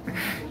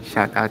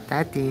 Shout out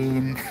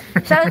natin.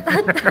 Shout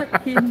out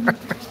natin.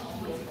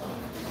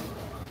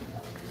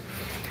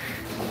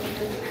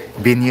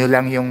 Binyo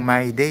lang yung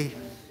my day.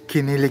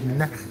 Kinilig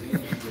na.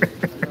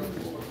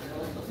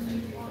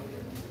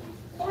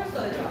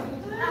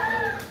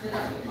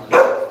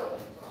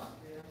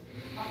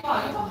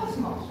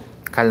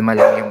 Kalma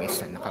lang yung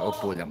isa.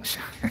 Nakaupo lang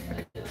siya.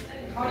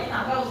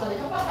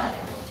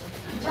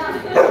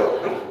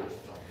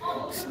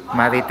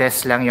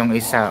 Marites lang yung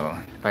isa. Oh.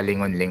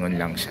 Palingon-lingon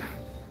lang siya.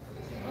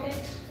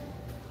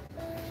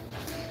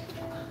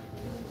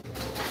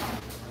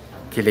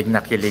 Kilig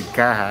na kilig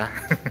ka ha.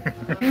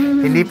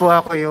 Hindi po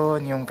ako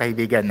yun, yung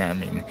kaibigan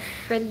namin.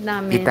 Friend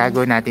namin.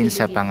 Itago natin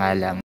sa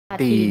pangalang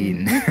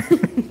Tin.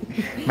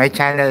 May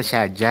channel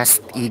siya,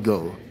 Just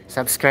Ego.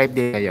 Subscribe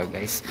din kayo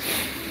guys.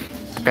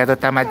 Pero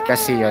tamad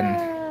kasi yun.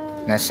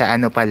 Nasa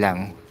ano pa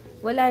lang.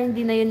 Wala,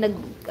 hindi na yun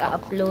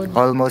nag-upload.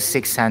 Almost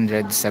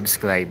 600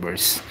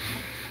 subscribers.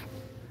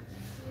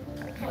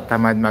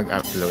 Tamad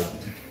mag-upload.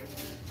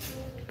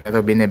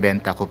 Pero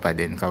binibenta ko pa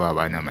din.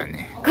 Kawawa naman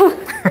eh.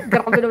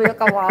 Grabe naman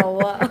yung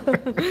kawawa.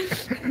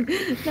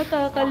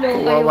 Nakakaloka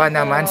yung Kawawa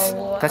naman.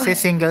 kawawa. Kasi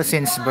single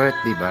since birth,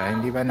 di ba?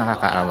 Hindi ba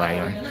nakakaawa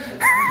yun?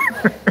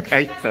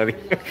 Ay, sorry.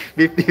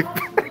 Beep, beep.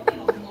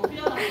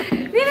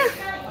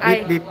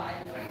 Ay, Beep, beep.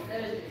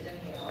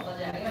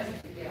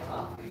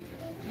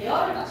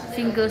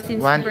 single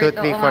since 1, 2,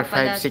 birth. 3, Oo nga 4,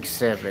 pala. 5, 6,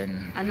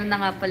 7. Ano na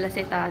nga pala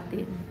si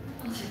Tatin?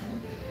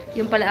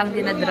 Yung pala ang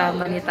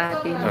dinadrama ni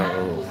Tatin.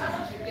 Oo.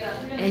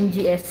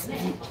 NGSB.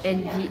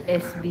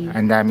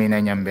 Ang dami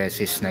na niyang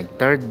beses nag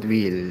third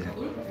wheel.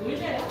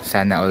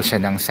 Sana all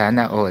siya ng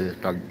sana all.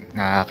 Pag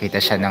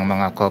nakakita siya ng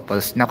mga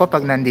couples. Naku,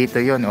 pag nandito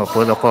yun, o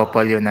puro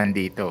couple yun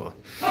nandito.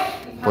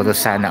 Puro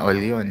sana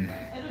all yun.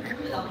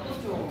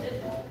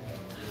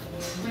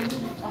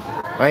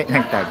 Ay,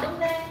 nagtago.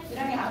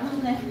 이랑이 안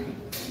웃네.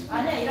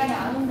 아니야, 이랑이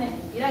안 웃네.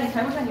 이랑이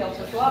잘못한 게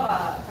없어.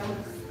 조아가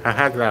잘못했어.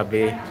 Haha,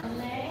 grabe.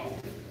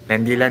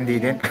 Landi-landi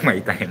din. May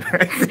time.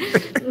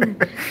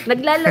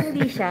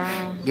 Naglalandi siya.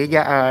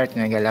 Giga Art,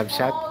 Mega Love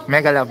Shot.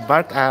 Mega Love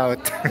Bark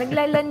Out.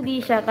 Naglalandi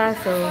siya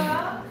kaso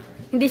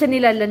hindi siya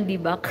nilalandi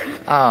back.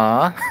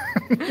 Aww.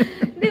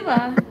 Di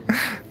ba?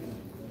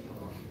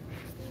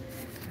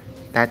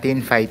 Tatin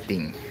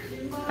fighting.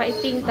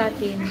 Fighting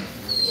tatin.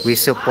 We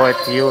support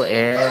you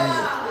and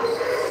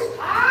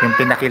yung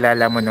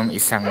pinakilala mo nung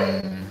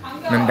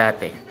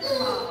dati.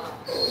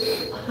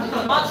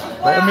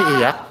 Ay,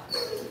 umiiyak?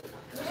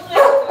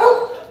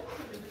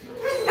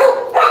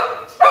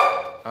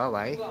 Oh,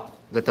 why?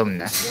 Gutom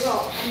na.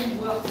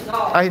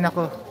 Ay,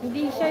 nako.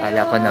 Hindi siya yun.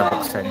 Kala ko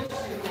nabuksan.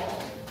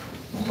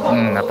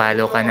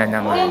 Napalo ka na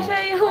ng Hindi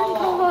siya yun.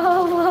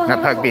 Kawawa.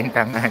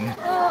 napagbintangan.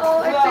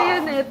 Oo, ito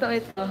yun. Ito.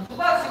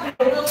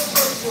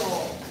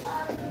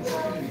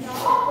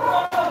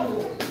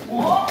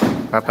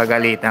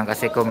 Papagalitan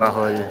kasi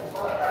kumahol.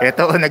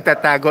 Ito,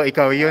 nagtatago.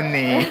 Ikaw yun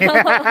eh.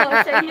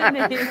 Siya yun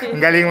eh. Ang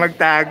galing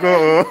magtago.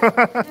 Oh.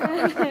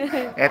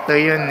 Ito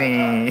yun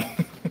eh.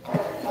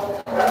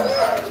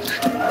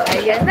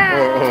 Ayan na.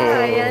 Oo.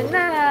 Ayan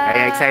na.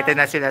 Kaya excited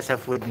na sila sa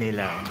food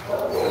nila.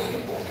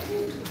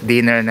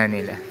 Dinner na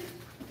nila.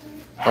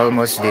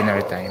 Almost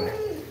dinner time.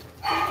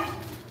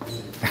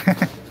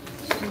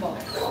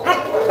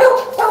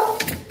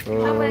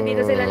 Tama,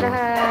 dito sila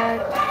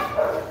lahat.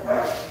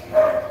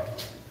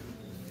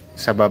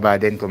 Sa baba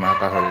din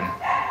kumakahol.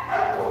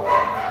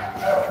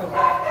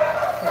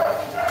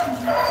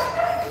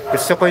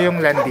 Gusto ko yung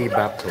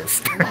Landibak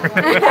host.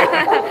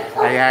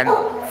 Ayan.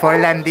 For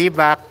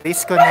Landibak,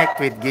 please connect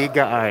with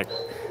Giga Art,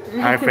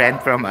 our friend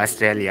from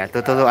Australia.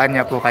 Tuturuan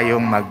niya po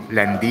kayong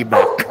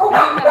mag-Landibak.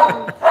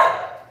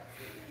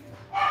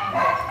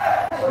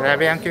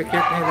 Grabe, ang cute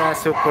nila.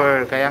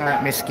 Super. Kaya nga,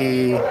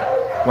 miski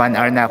 1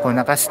 hour na ako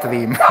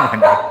nakastream.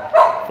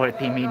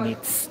 40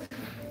 minutes.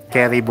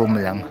 Carry boom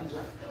lang.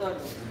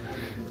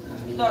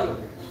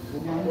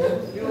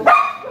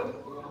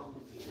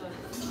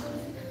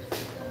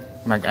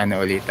 Mag-ano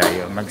ulit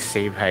tayo.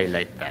 Mag-save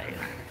highlight tayo.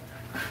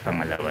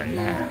 Pangalawa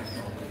na.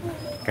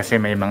 Kasi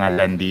may mga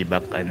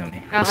landibak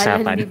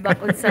usapan.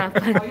 Landibak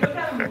usapan.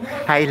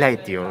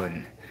 Highlight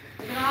yun.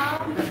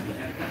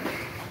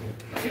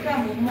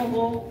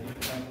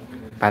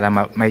 Para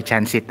may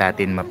chance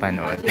tatin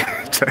mapanood.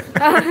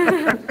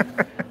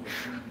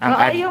 ang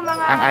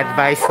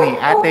advice ni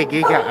Ate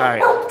Giga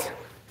Art.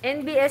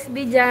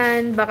 NBSB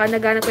dyan, baka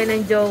naghanap kayo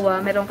ng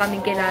jowa, meron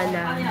kaming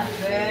kilala.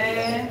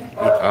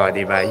 Oh,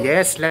 di ba?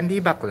 Yes,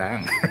 landibak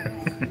lang.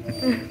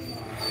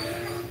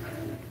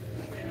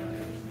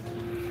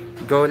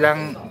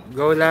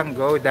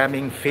 Go,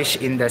 daming fish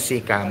in the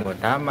sea kamo.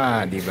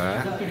 Tama, di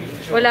ba?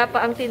 Wala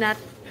pa ang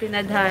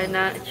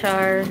tinadhana,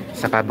 char.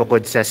 Saka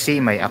bukod sa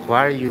sea, may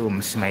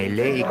aquariums, may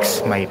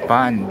lakes, may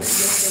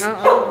ponds.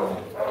 Oo.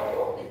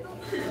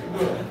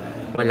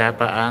 Wala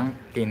pa ang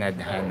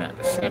tinadhana.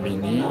 Sabi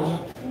ni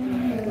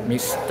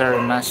Mr.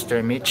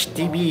 Master Mitch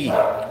TV.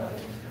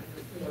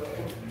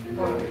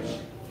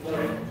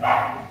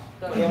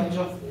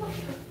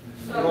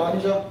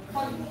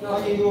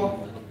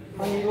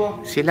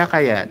 Sila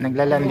kaya,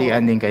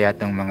 naglalandian din kaya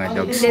tong mga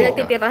dogs Hindi, dito.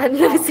 natitirahan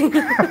lang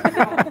sila.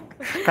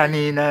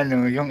 Kanina,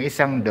 yung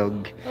isang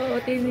dog, Oo,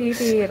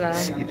 tinitira.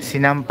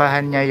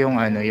 sinampahan niya yung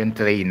yung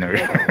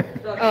trainer.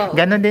 Oo.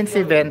 Ganon din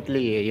si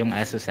Bentley, yung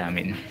aso sa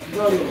amin.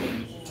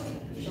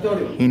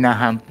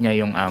 Hinahump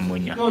niya yung amo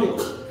niya.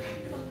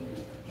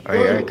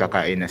 Ay,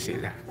 kakain na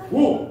sila.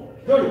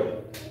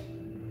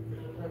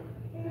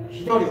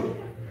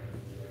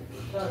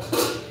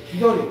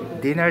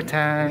 Dinner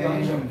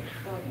time.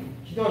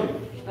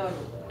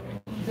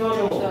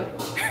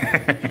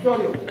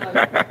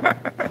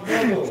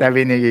 Sabi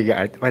ni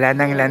Giga Art, wala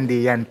nang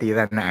landian,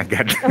 tira na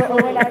agad. Oo,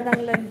 wala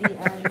nang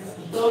landian.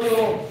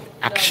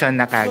 Action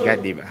na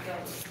kagad, di ba?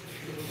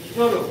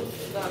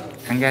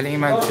 Ang galing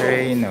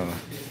mag-train, oh.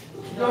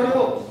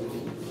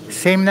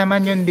 Same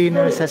naman yung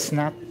dinner sa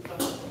snack.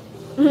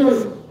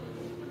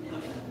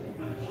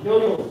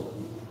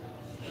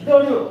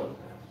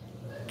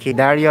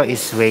 Kidario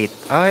is wait.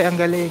 Ay, ang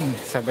galing.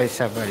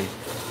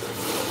 Sabay-sabay.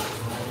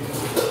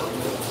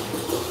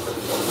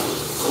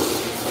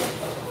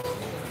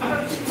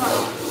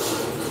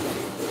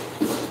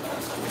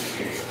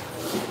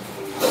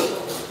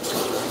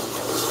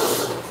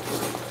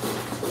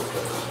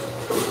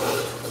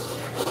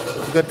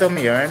 Gutom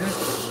yun.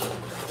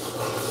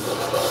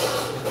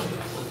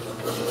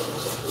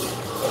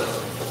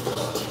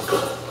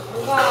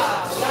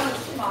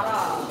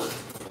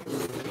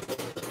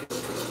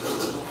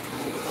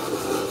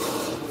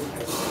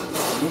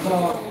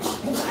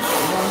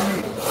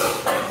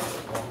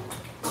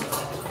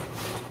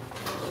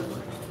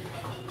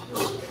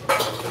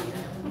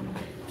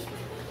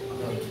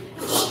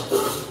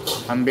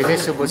 Ang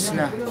bilis, ubos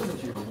na.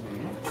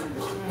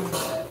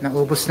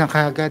 Naubos na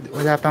kagad.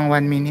 Wala pang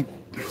 1 minute.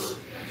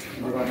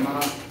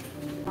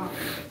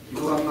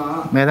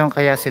 Meron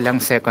kaya silang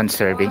second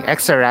serving?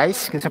 Extra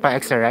rice? Gusto pa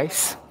extra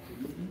rice?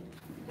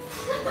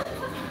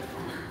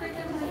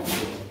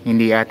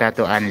 Hindi ata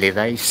to only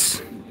rice.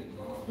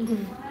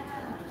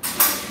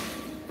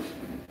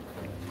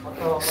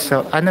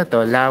 So, ano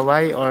to?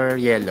 Laway or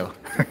yellow?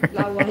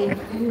 Laway.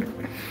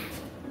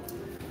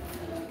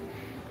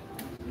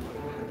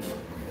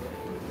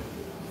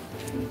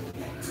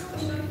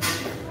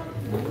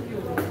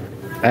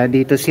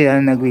 Dito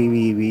sila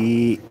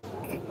nagwiwiwi.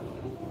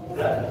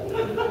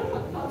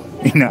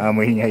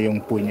 Inaamoy niya yung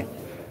po niya.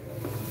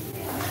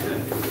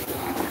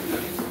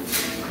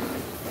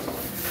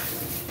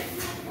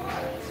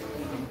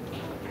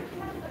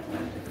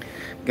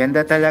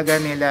 Ganda talaga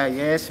nila.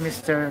 Yes,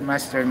 Mr.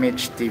 Master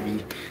Mitch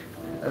TV.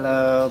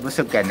 Hello,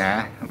 busog ka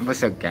na?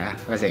 Busog ka?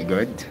 Was it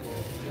good?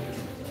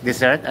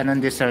 Dessert? Anong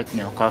dessert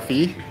nyo?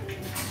 Coffee?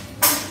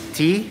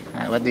 Tea?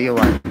 What do you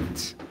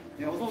want?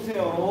 네, 어서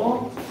오세요.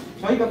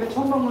 저희 카페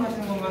처음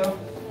방문하시는 건가요?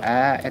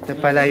 Ito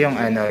pala yung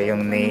ano,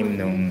 yung name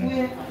nung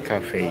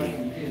cafe.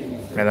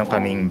 Meron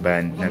kaming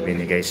band na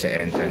binigay sa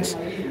entrance.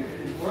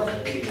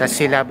 Tapos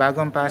sila,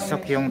 bagong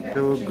pasok yung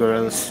two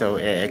girls, so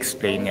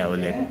explain niya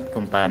ulit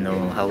kung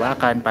paano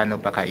hawakan, paano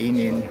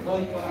pakainin.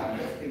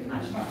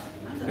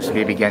 Tapos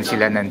bibigyan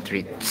sila ng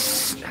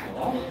treats.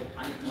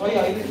 저희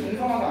아이들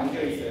동성화가 안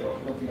되어 있어요.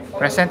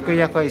 Present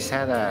Kuya Koy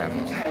Sarang.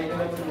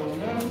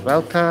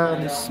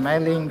 Welcome,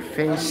 Smiling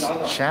Face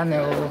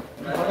Channel.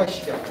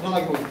 나가시죠.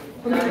 그만하게 보고.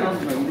 흔들지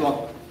않지 마. 이리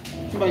와.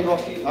 신발 이리 와.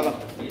 나가.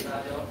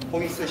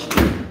 거기 있어,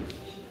 신발.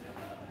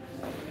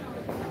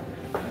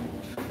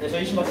 네,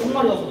 저희 신발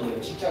똥말려서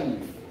그래요. 직장인.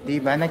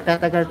 Diba,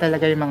 nagtatagal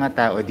talaga yung mga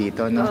tao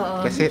dito, no?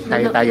 Oo. Kasi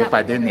tayo-tayo pa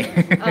din eh.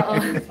 Oo.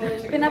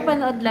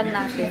 Pinapanood lang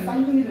natin.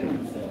 Ang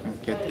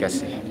cute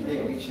kasi.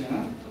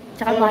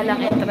 Tsaka mahal ang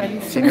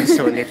entrance.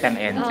 Sinusulit ang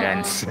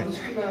entrance.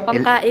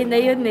 Pagkain na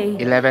yun eh.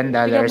 $11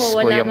 Tingnan mo, po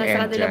wala yung nga sa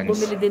kanila entrance.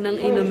 bumili din ng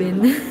inumin.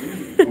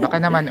 Baka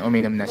naman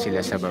uminom na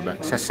sila sa baba,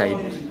 sa side.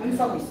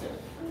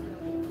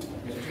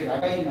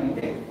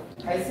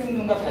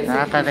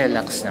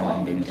 Nakaka-relax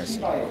naman din kasi.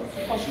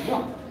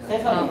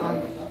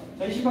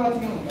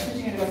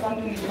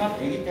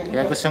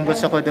 Kaya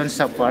gustong-gusto ko doon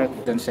sa park,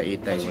 doon sa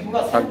Itay.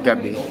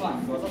 Paggabi,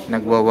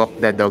 nagwo-walk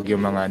the dog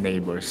yung mga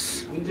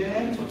neighbors.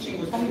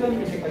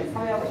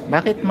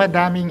 Bakit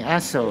madaming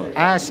aso?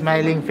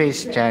 Smiling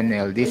Face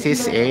Channel. This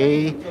is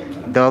a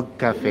dog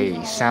cafe,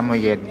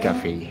 Samoyed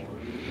cafe.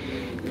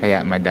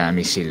 Kaya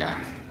madami sila.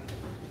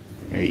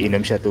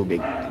 Inom siya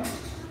tubig.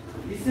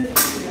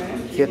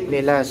 Cute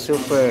nila,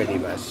 super, di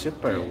ba?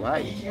 Super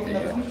white.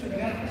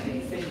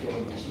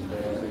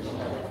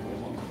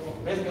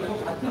 그래서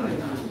계속 같은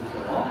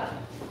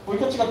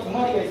볼터치가 두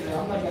마리가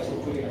있어요. 한 마리가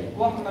저쪽에 있고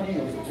한 마리는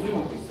여기서 물을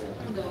먹고 있어요.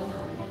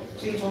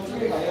 지금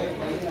저쪽에 가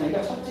있는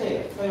아이가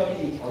첫째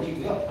서열이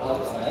결이고요.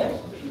 9살.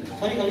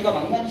 저희 결이가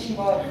망나니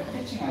친구와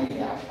패칭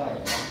아이들이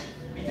아빠예요.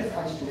 밑에서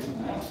같이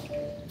주셨나요?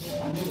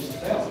 안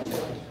주셨어요?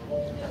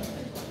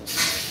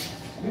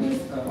 왜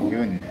그랬을까요?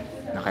 Yun,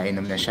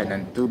 nakainom na siya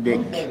ng tubig.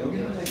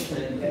 여기는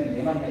저희 밑에는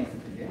네 마리가 있을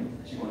텐데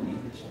직원이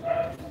그렇죠.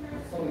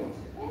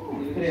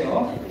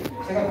 그래요.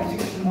 제가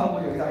간식을 준다고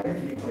여기다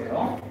알려드릴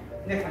거예요.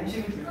 근데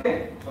간식을 줄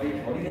때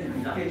저희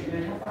별이는 이렇게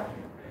해주면 효과가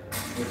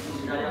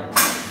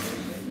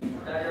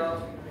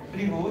돼요.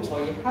 그리고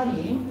저희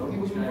한이 여기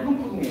보시면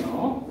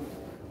푸동푸동해요.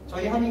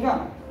 저희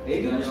한이가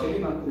애교도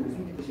제일 많고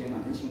웃음기도 제일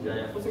많은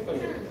친구예요. 소색깔이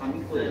이렇게 다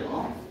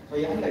있고요.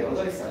 저희 한이가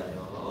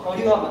 8살.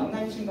 별이와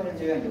만난 친구는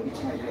제가 여기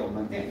친구가 이게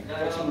엄마인데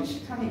그 친구는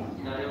식탐이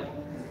많아요.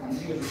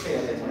 간식을 줄 때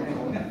여기 전에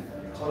보면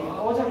저희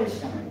꺼자를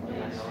시작할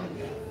거예요.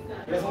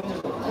 그래서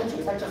먼저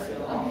살쪽에 살쪘어요.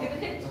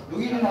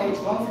 여기 있는 아이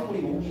주황색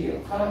꼬리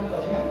목이에요. 사람을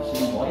따지면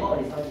지금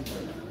머리까지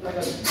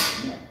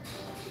살쪘어요.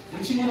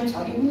 이 친구는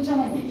자기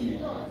혼자만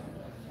얘기해요.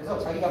 그래서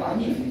자기가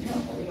많이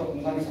얘기해주면 어디가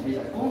공감이 잘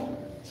잡고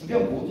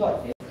주변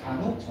모두한테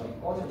간혹 저희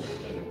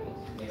꺼져줘요.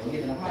 네,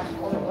 여기에는 하나씩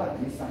꺼져가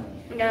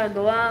일상이에요.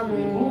 Ginagawa mo.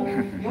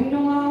 그리고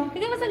용용아,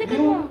 Sige, masalikan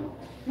mo.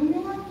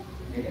 용용아.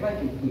 네,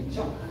 이렇게 웃고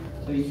있죠.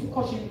 저희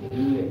수컷이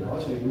의외예요.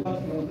 저희 물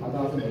같은 경우는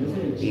다가와서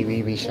냄새를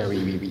Wiwiwi siya,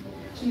 wiwiwi.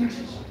 침을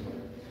치죠.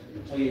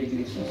 저희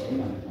애들이 침이 제일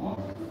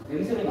많아요.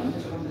 냄새를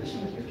맡는 사람들이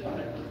침을 제일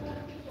많아요.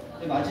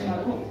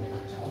 마지막으로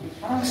저기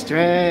사람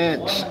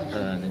Stretch.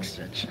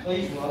 Nag-stretch.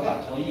 저희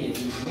조화가 저희 애들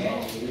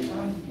중에 제일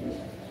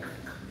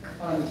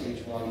사람이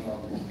제일 좋아하기도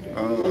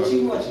하고 이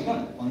친구가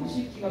지금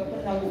번식기가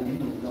끝나고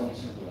운동 올라온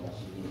친구예요.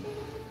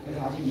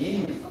 그래서 아직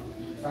예민해요.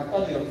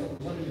 아까도 여기서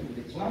보셨는지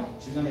모르겠지만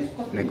주변에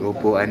수컷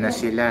Nag-upuan na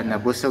sila.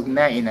 Nabusog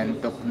na,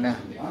 inantok na.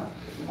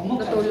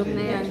 Natulog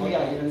na yan. 저희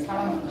아이들은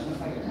사람을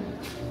사귀어요.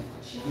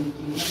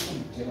 지금끼리 좀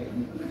문제가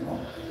있는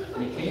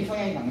거예요. 개인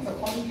성향이 강해서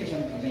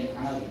커뮤니케이션이 굉장히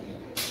강하게 돼요.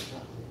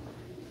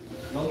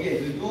 여기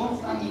애들도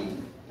쌍이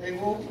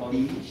빼고 별이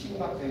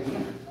시우각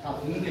빼고는 다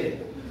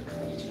공대예요.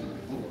 이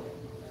친구들도.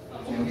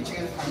 여기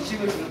층에서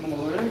간식을 주는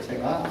방법을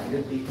제가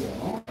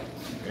알려드릴게요.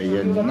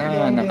 Ayun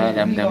na,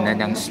 nakaramdam na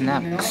ng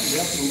snacks.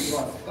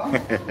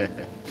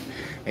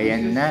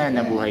 Ayan na,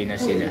 nabuhay na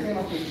sila.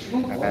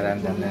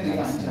 Nakaramdam na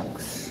ng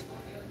snacks.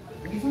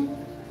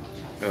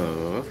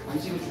 Oo.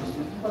 간식을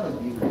주시면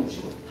손바닥 위로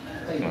놓으시고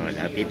자, Oh,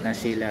 lapit na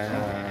sila.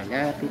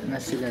 Lapit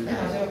na sila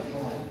lahat.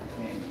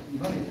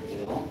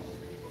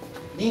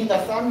 님,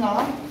 다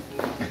쌌나?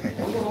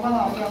 어디로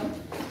가나? 아니야.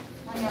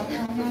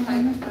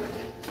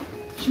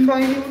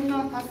 신발이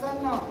없나? 다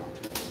쌌나?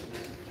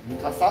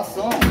 다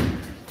쌌어.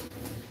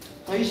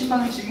 저희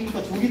신발은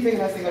지금부터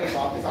조기백을 할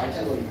생각에서 앞에서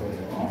알짜거릴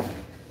거예요.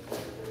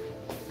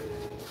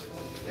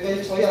 내가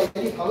이제 저희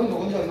아이들이 밥을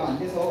먹은 지 얼마 안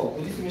돼서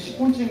곧 있으면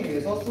식곤증에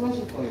의해서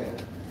쓰러질 거예요.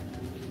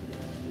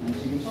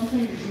 지금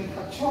천천히 주시면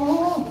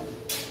닥쳐!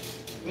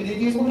 왜 내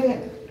뒤에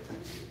소리해?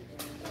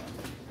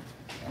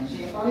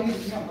 당신이 빠르게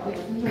주시면 빠르게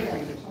손절이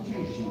아니고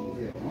천천히 주시면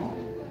돼요.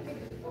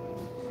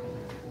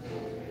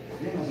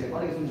 진행하세요.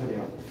 빠르게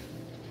손절이요.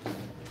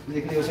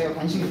 근데 그리고 제가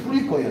간식을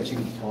뿌릴 거예요.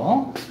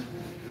 지금부터.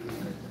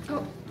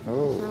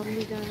 Oh,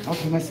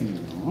 별 말씀이요.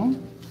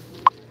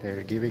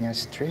 they're giving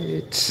us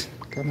treats.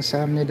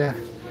 감사합니다.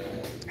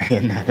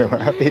 Ayan na,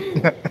 lumapit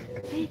na.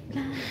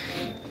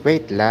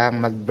 Wait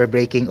lang,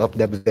 mag-breaking of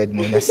the blood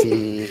muna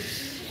si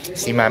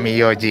Mami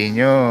Yoji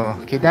nyo.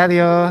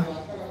 Kidario.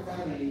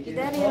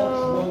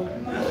 Kidario.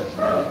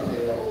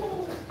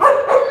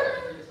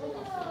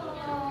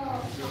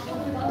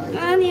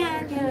 Ani.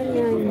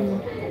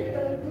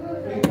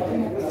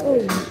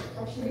 Uy.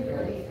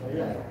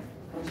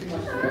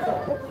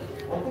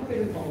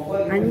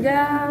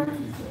 Anja.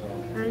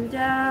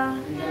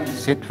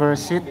 Sit for a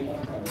seat.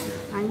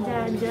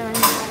 Anja.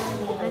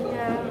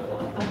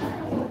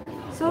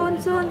 Son.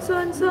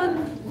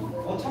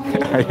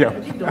 Ayaw.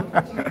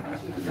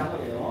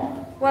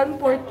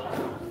 1/4.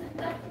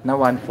 Na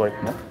 1/4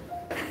 na?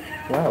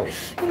 Wow.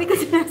 Hindi ko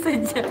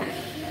sinasadya.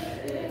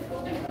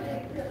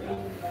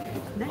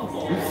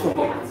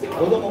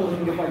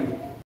 얻어먹는 게 빨리.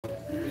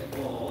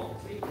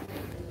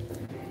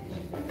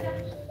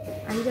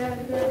 Anja.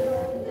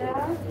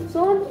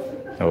 Son.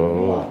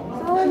 Oh.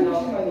 Son.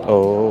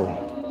 Oh.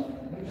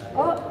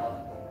 Oh.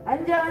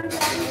 Anja.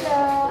 Son.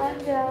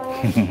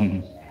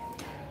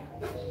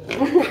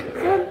 Oh.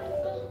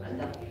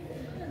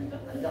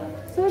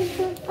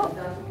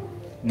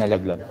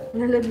 Nalaglag.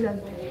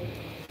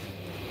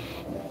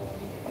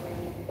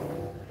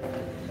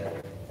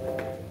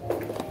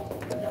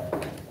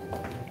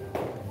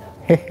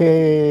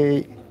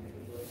 Hey.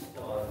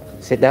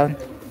 Sit down.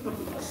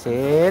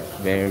 Sit.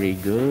 Very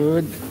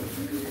good.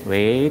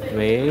 Wait.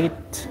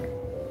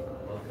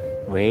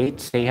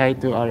 Say hi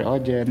to our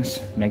audience.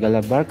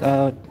 Megala bark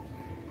out.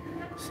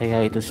 Say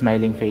hi to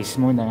smiling face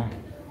muna.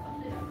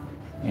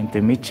 And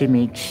to Mitch.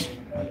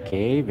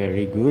 Okay,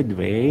 very good.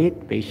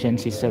 Wait.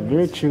 Patience is a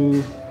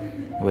virtue.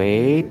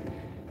 Wait.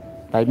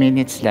 5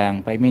 minutes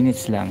lang.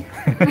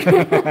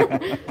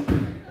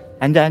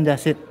 Anda,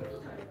 sit.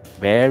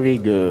 Very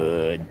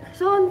good.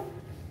 Son.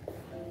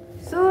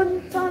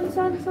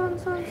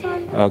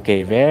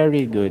 Okay,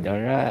 very good.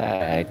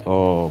 Alright.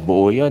 Oh,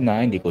 buo yun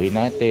ha. Hindi ko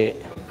hinati.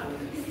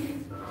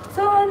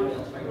 Son.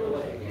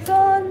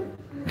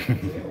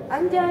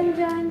 Anja.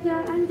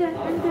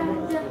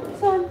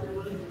 Son.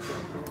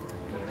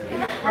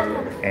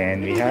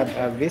 And we have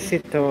a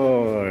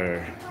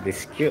visitor.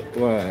 This cute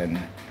one.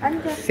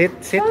 Anja. Sit.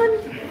 Son.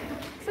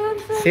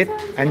 Sit.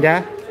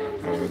 Anja.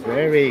 Oh,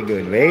 very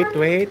good.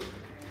 Wait.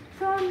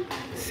 Son.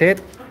 Sit.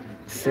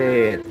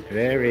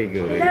 Very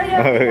good.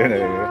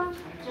 Kidario.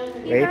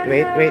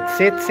 Wait.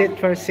 Sit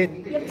first.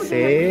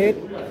 Sit.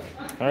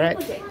 Alright.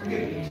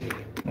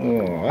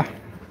 Oh.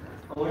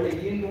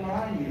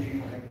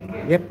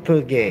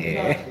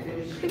 예쁘게.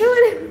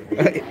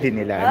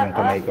 Dinilaan yung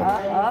kamay ko.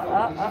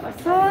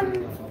 Son.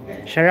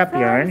 Shut up,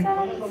 yarn.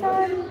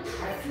 Son.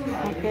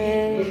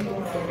 Okay.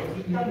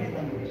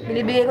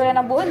 Binibigay ko na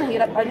ng buo.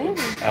 Nahirap yun.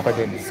 Ako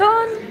din.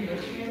 Son.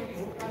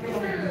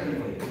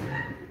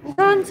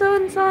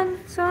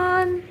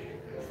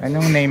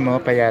 Anong name mo,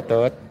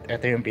 Payatot?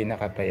 Ito yung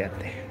pinakapayat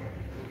eh.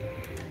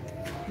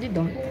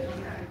 Dito.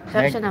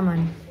 Sarap siya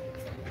naman.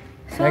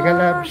 Mega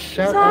love,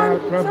 shout out,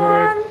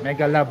 Robert.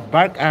 Mega love,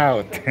 bark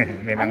out.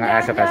 May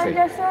mga aso kasi.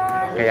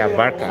 Kaya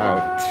bark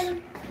out.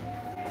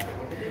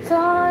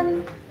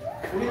 Son.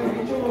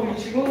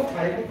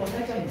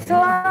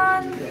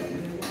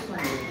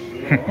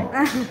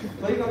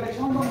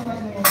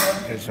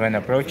 There's one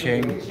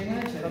approaching.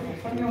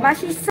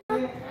 맛있어?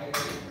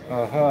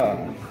 Aha.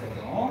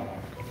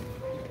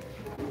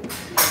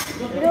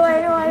 이리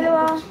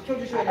와.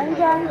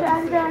 앉아.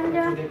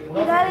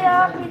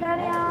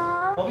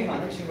 기다려.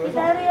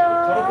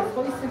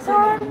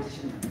 손.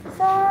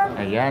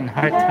 Ayan,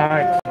 heart,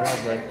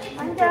 Robert.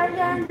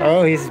 앉아.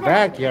 Oh, he's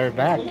back. You're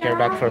back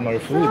for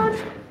more food.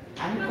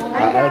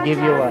 I'll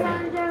give you one.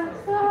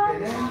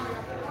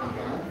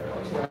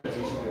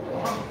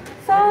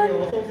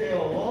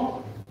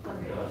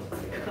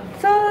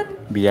 손.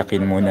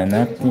 Biyakin muna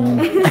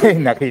natin.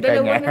 Ay, nakita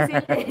niya.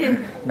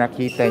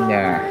 Nakita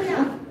niya.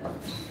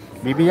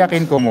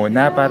 Bibiyakin ko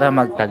muna para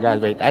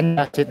magtagal. Wait,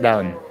 Anya, sit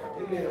down.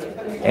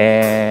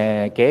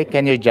 Okay,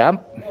 can you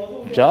jump?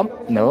 Jump?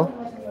 No?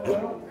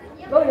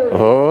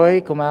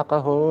 Hoy,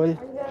 kumakahol.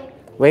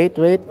 Wait.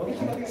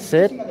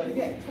 Sit.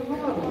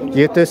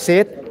 You two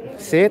sit.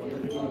 Sit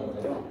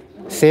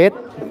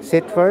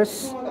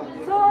first.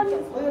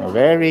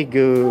 Very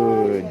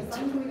good.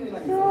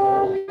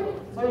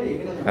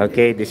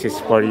 Okay, this is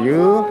for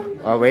you.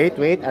 Oh, wait,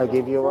 I'll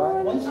give you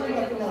one.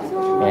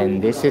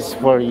 And this is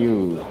for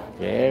you.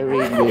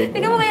 Very good.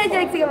 Tingnan mo kaya,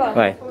 Jack. Sige mo.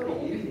 Okay.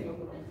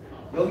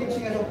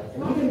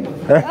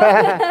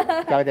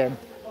 Ikaw din.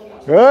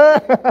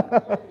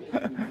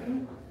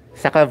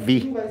 Saka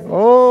V.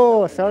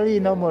 Oh, sorry,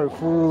 no more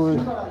food.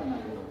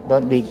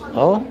 Don't be.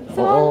 Oh,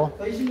 oo.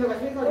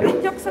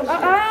 Jokes.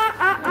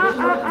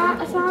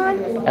 Asan?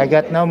 I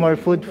got no more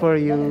food for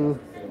you.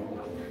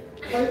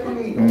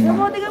 Tingnan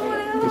mo.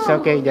 It's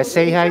okay. Just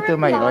say hi to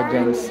my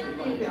audience.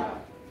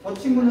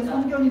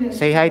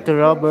 Say hi to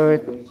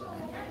Robert.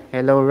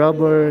 Hello,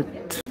 Robert.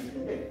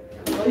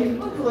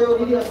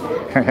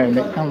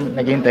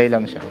 Naghintay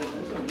lang siya.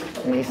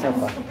 May isa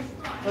pa.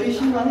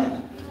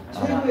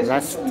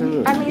 Last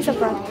two. May isa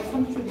pa.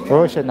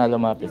 Oh, siya na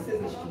lumapit.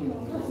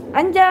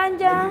 Anja.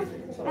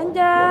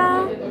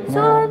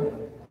 Son.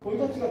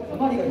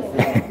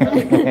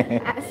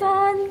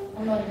 Son.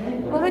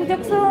 Parang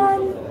Jackson.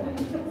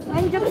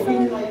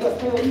 Jackson.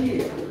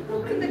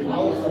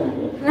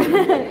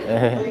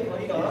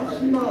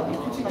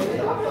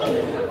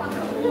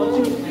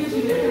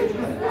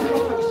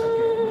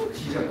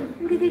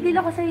 Gigil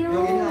ako sa'yo.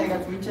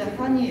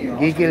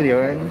 Gigil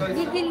yun.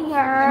 Gigil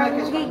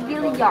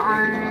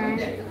yarn.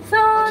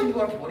 Son.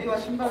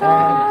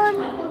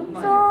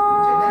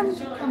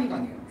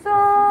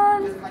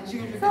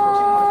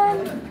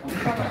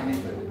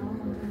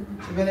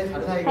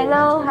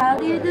 Hello, how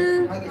do you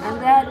do?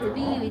 I'm glad to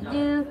be with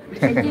you.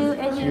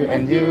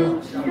 And you.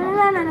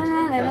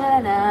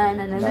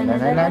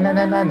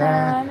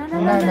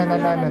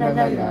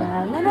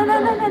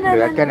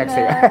 Bulat ka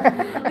nagsaya.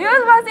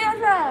 Yun, masaya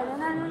siya.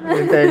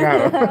 Hintay nga,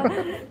 oh.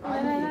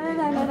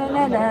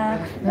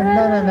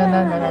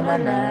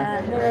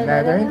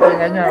 Hintay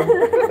nga niya.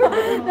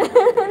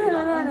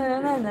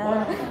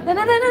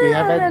 We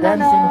have a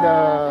dancing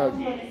dog.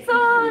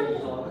 Son.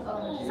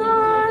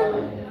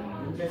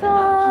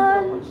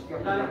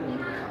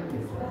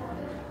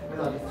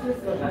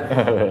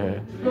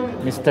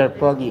 Mr.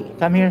 Poggy,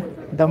 come here.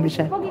 Don't be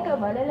shy. Pogi ka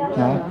ba? Lalaki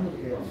No. ka?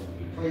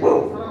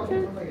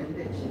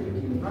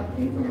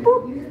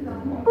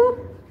 Poop.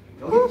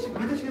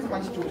 리더십에서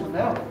간식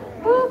좋으셨나요?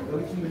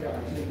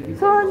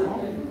 Son.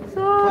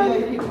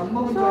 저희 밥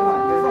먹은 지 얼마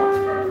안 돼서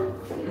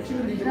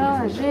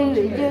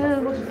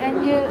And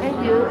you.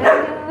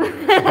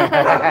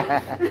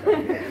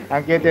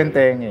 Ang cute yung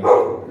tengi.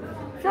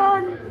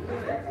 Son.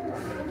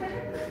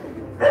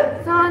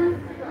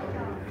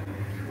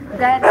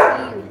 That's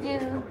you.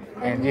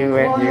 And you.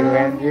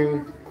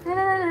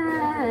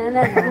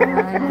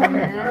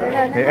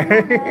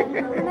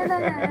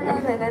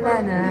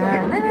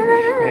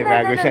 May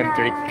bago siyang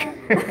trick.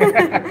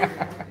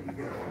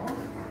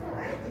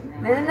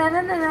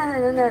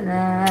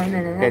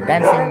 The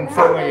dancing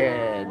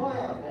Samoyed.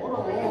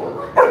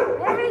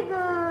 Very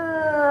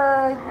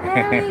good.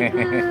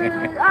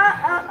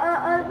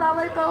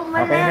 Bawal ka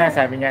umala. Okay na,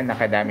 sabi niya,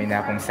 nakadami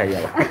na akong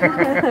sayaw.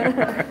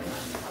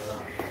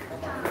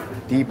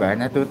 Diba,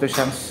 natuto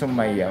siyang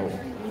sumayaw.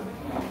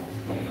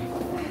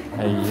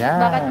 Ayan.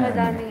 Bakit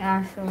madaming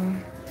aso?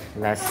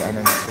 Last,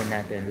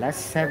 natin?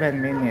 Last 7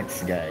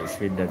 minutes, guys,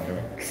 with the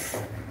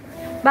dogs.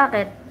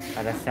 Bakit?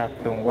 Para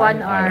saktong 1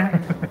 hour.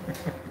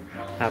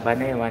 Haba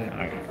na yung 1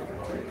 hour.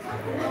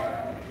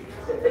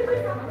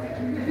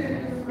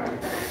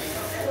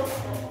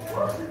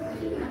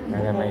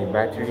 Para may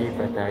battery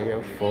pa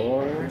tayo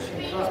for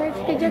Search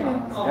ka dyan.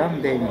 dumb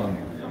demon.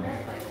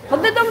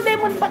 Magdadong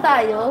demon pa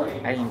tayo?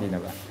 Ay, hindi na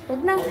ba?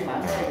 Huwag na.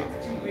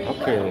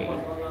 Okay.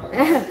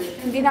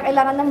 Hindi na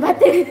kailangan ng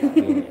battery.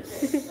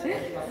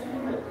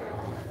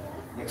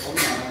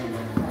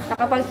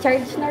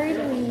 Nakapag-charge na rin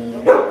eh.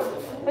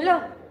 Wala.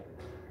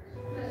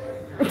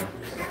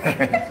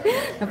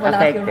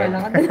 Napalaki yung wala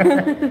ka.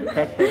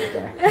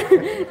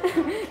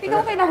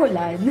 Ikaw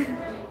kinahulan.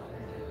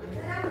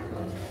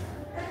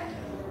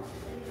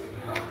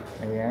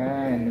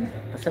 Ayan.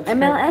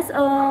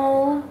 MLSO.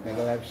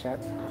 Nag-live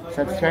shot.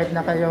 Subscribe na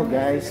kayo,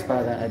 guys,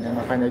 para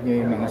mapanood nyo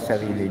yung mga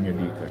sarili nyo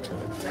dito.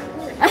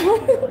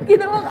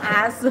 Ginawang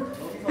aso.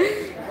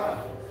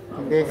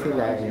 Hindi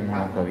sila yung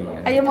mga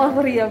Korean. Ay, yung mga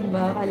Korean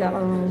ba? Kala ko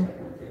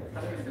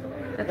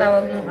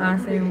tatawag ng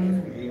aso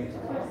yung...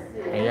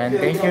 Ayan,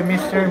 thank you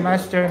Mr.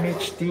 Master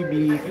Mitch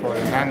TV for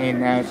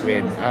hanging out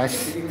with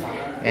us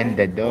and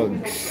the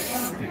dogs.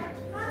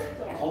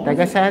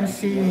 Taga saan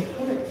si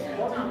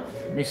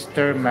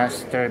Mr.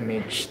 Master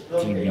Mitch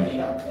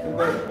TV?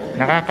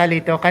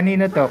 Nakakalito,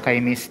 kanino to? Kay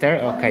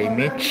Mr. o kay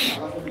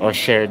Mitch o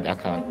shared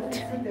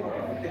account?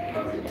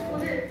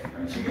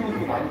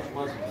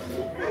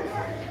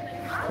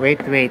 Wait,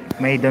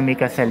 may dumi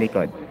ka sa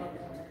likod.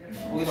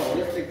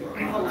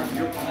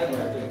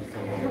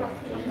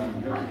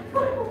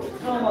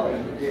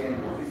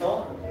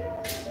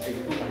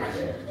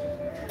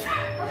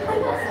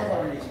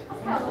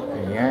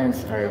 Ayan,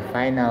 our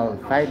final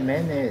 5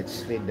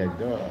 minutes with the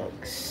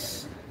dogs.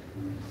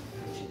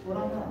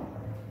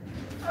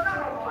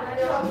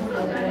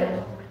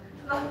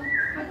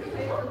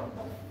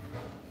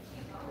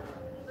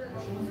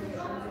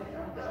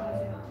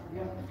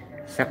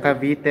 Sa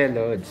Cavite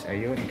Lodge.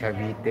 Ayun,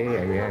 Cavite.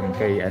 Ayan,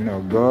 kay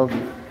Gov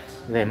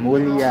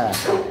Remulla.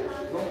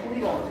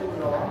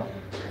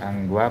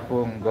 Ang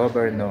gwapong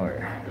governor.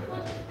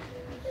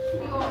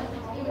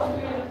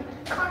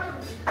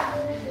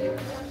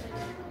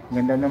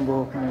 Ganda ng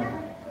buhok niya.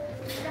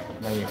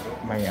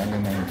 May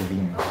na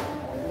green.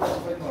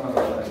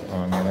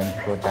 Meron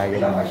po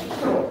tayong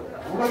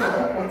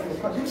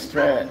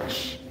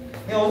stretch.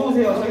 네, 어서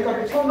오세요. 저희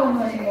카페 처음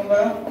방문하시는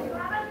건가요?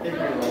 네,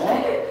 그리고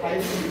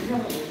가이드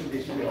유명한 오시면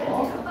되시고요.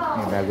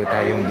 May bago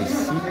tayong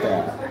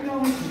bisita.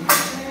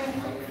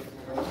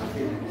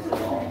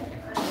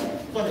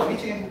 우선 여기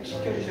지금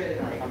지켜주셔야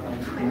되는 아이가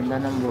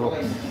Ganda ng buhok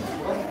niya.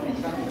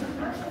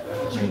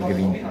 May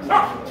green.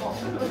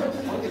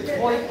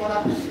 누워있거나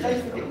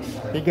앉아있을 때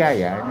있습니다.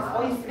 Higayan.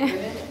 서있을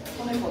때는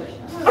손을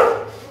뻗으시면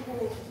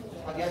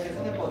자기한테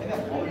손을 뻗으면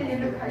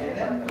머리를 가게는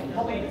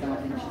허브 이상한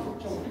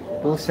지속적으로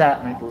Pusa.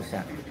 May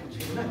pusa.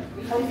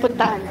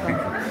 Puntahan ko.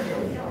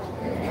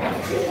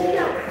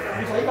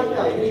 저희 카페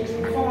아이들이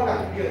중성화가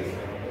안 되어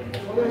있어요.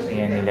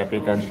 Ayan,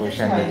 nilapitan po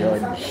siya ni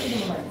George.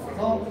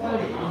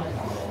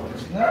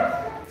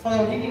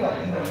 서열 1위가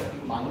있는 거예요.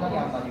 그리고 망나니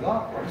한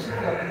마리가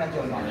 20기가 끝난 지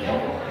얼마 안 돼요.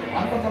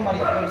 암컷 한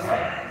마리가 떠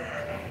있어요.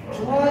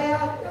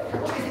 좋아야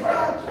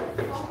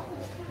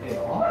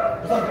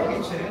우선 여기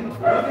층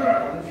모든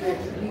변수의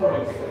주인공이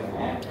있어요.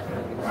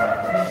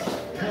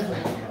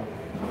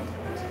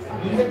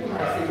 눈색도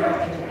갈색이랑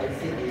귀는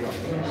갈색이에요.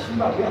 이건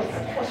신발이요.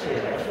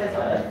 스컷이에요.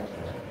 쇠살.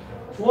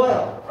 좋아요.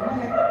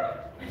 그만해.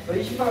 저희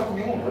신발 같은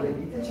경우는 원래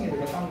밑에 층에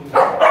되게 쌍둥이.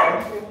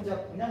 여기 혼자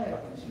분양해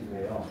갔던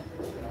친구예요.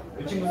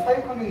 이 친구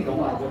사육 환경이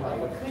너무 안 좋아서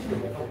아이가 크지도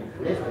못하고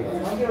있는데 저희가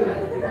 3개월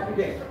정도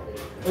들어갔는데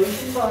저희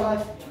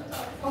신발은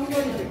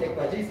성견이 될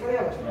때까지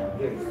사회화가 전혀 안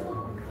되어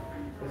있어요.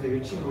 그래서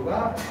이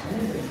친구가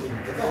안에서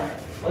있어서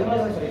얼마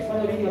전에 저희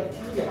서열 1위가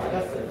TV에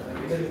맞았어요.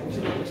 이들을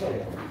정신을 못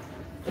차려요.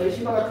 저희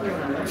신발 같은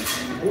경우는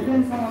모든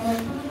상황을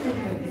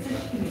선택해주는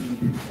리셋시키는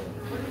기능이 있어요.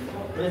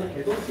 그래서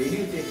계속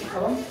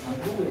내밀제처럼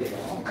반복을 해요.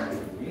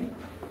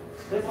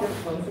 그래서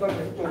전수가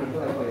계속적으로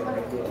일어날 거예요.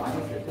 그걸 많이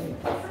쓸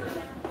테니까.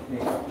 네.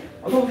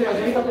 어서오세요.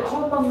 저희 카페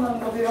처음 방문하는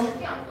거세요?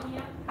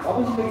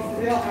 와보신 적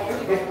있으세요?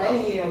 네,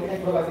 다행이에요. 그냥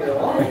들어가세요.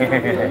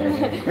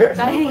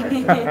 Dahil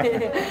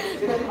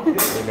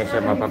Hindi na siya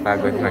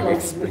mapapagod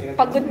mag-explain.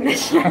 pagod na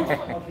siya.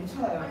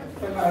 괜찮아요.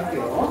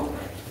 설명할게요.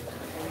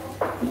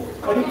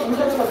 여기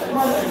중자체가 두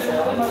마리 있어요.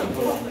 한 마리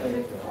있어요.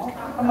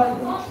 한 마리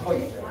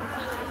죽어있어요.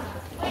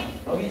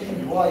 여기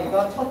지금 이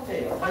아이가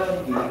첫째예요. 서연이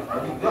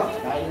여기고요.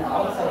 나이는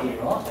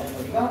 9살이에요.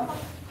 여기가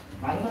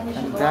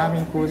Ang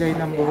daming kulay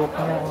ng buhok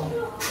niya.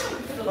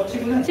 저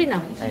친구는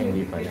Sino? Ay,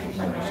 hindi pala.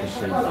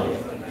 Nag-shade.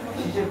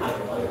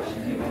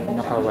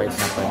 Naka-white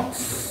na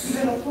pants.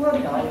 근데는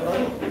소감이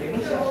나오더라도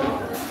데모시하죠.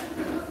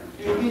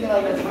 여기 있는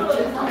아이가 지금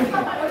제일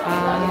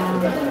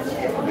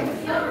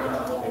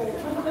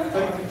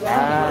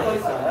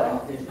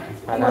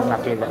Para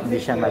makila, hindi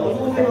siya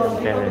malimutan ng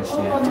parents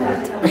niya.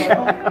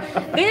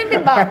 Ganyan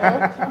din ba ako?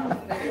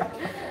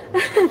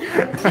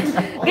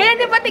 Ganyan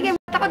din ba tingin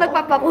ba't ako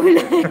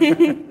nagpapakulay?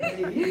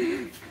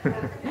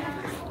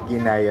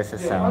 Ginaya sa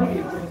sound.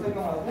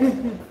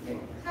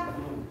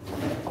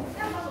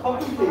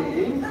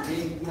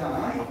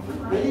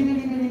 Very,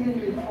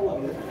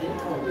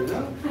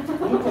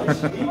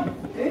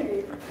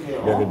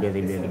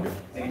 very, very good.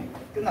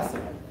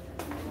 끝났어요.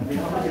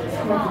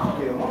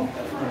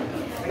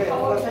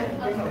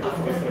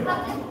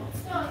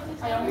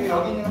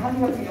 여기 있는 한이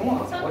같은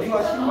경우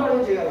머리와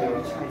신발의 제가 여기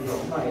치면 이제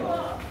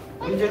엄마예요.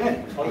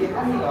 문제는 저희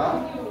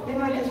한이가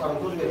해맑게 잘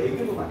웃어주고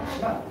애교도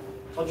많지만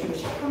저 친구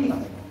식탐이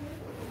나요.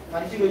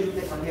 간식을 줄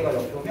때 관계가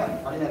옆에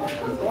오면 다른 애한테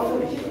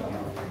떠버리시거든요.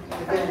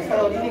 그때는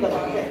서열 1위가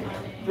나는데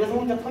그래서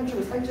혼자 털추를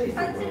살쪄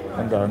있어요.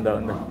 Onda.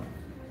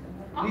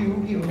 여기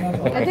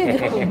음료수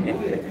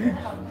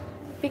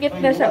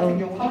Pikit na siya, oh.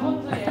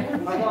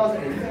 다녀와서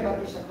냄새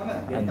맡기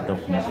시작하면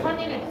Antok na siya.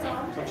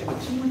 저 친구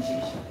침을 치기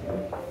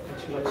시작해요. 저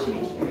친구가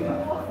침이 되게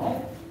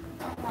많아요.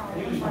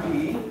 그리고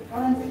이들이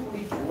파란색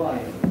꿀이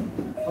좋아해요.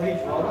 저희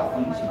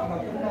조화가 음식가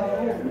끝나고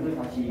오늘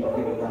다시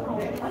여기로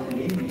가는데 아주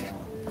예민해요.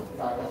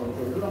 그래서 아까 저기서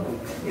흘러간 거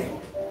있는데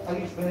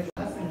자기 주변에 좀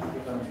했으면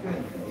좋겠다는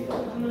표현이에요.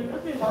 이거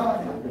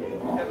사람한테 안 돼요.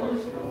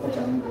 그렇지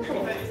않은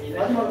거고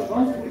마지막으로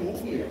주황색 꿀이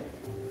오기예요.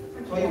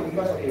 저희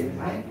우리가 저기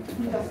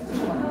혼자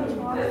스스로만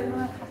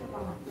거예요.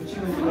 그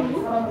친구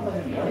지금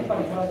사람보다는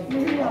머리빨이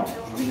사라지거든요.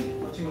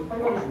 그 친구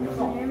팔걸이 중에서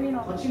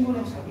저 친구는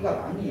자기가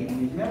많이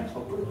예민해지면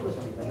저 뿔뿔을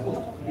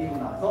잡는다고 그리고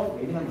나서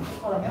예민한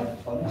척하면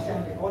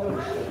전체한테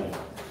꺼져버리시죠.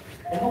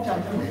 먹지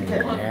않는데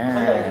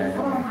Ayan.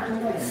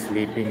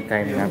 Sleeping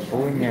time na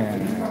po niya.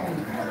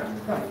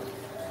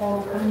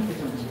 서로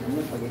커뮤니케이션을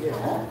능력하게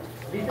해요.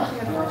 일단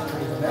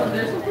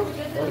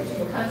여기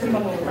지금 같이만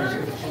먹는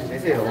간식을 드시면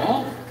되세요.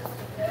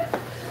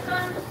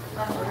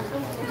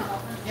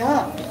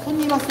 야,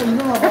 손님 왔어.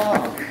 일어나봐.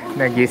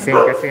 Nagising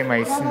kasi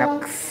may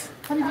snacks.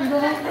 한이도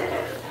일어나.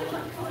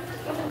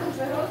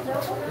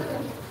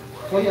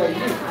 저희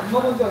아이들이 밥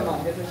먹은 지 얼마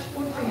안 돼서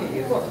 10분증에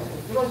의해서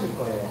쓰러질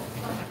거예요.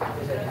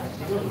 그래서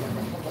간식을 한번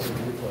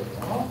드릴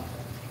거예요.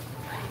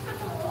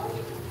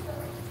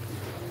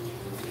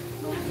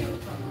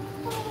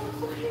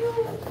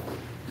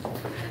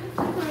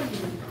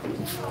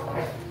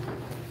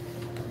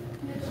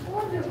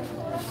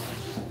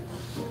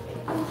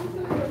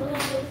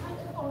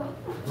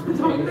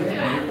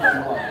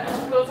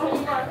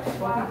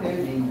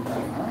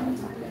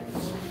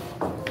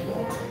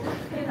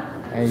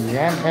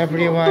 Ayan,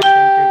 everyone.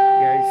 Thank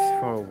you guys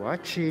for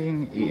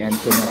watching. I-end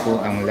ko na po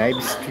ang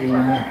live stream.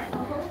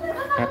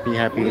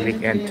 Happy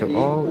weekend to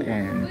all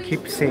and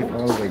keep safe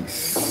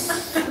always.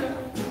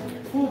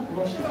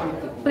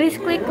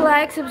 Please click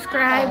like,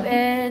 subscribe,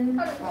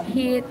 and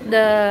hit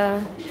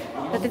the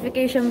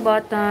notification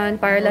button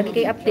para lagi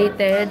kayo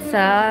updated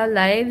sa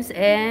lives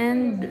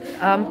and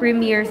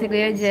premieres ni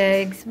Kuya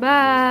Jegs.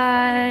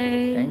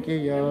 Bye! Thank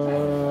you,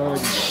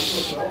 Yoj.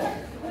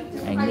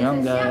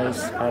 Annyeong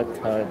guys. Heart.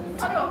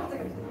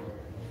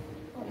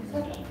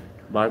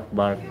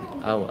 Bark.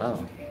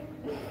 Ow.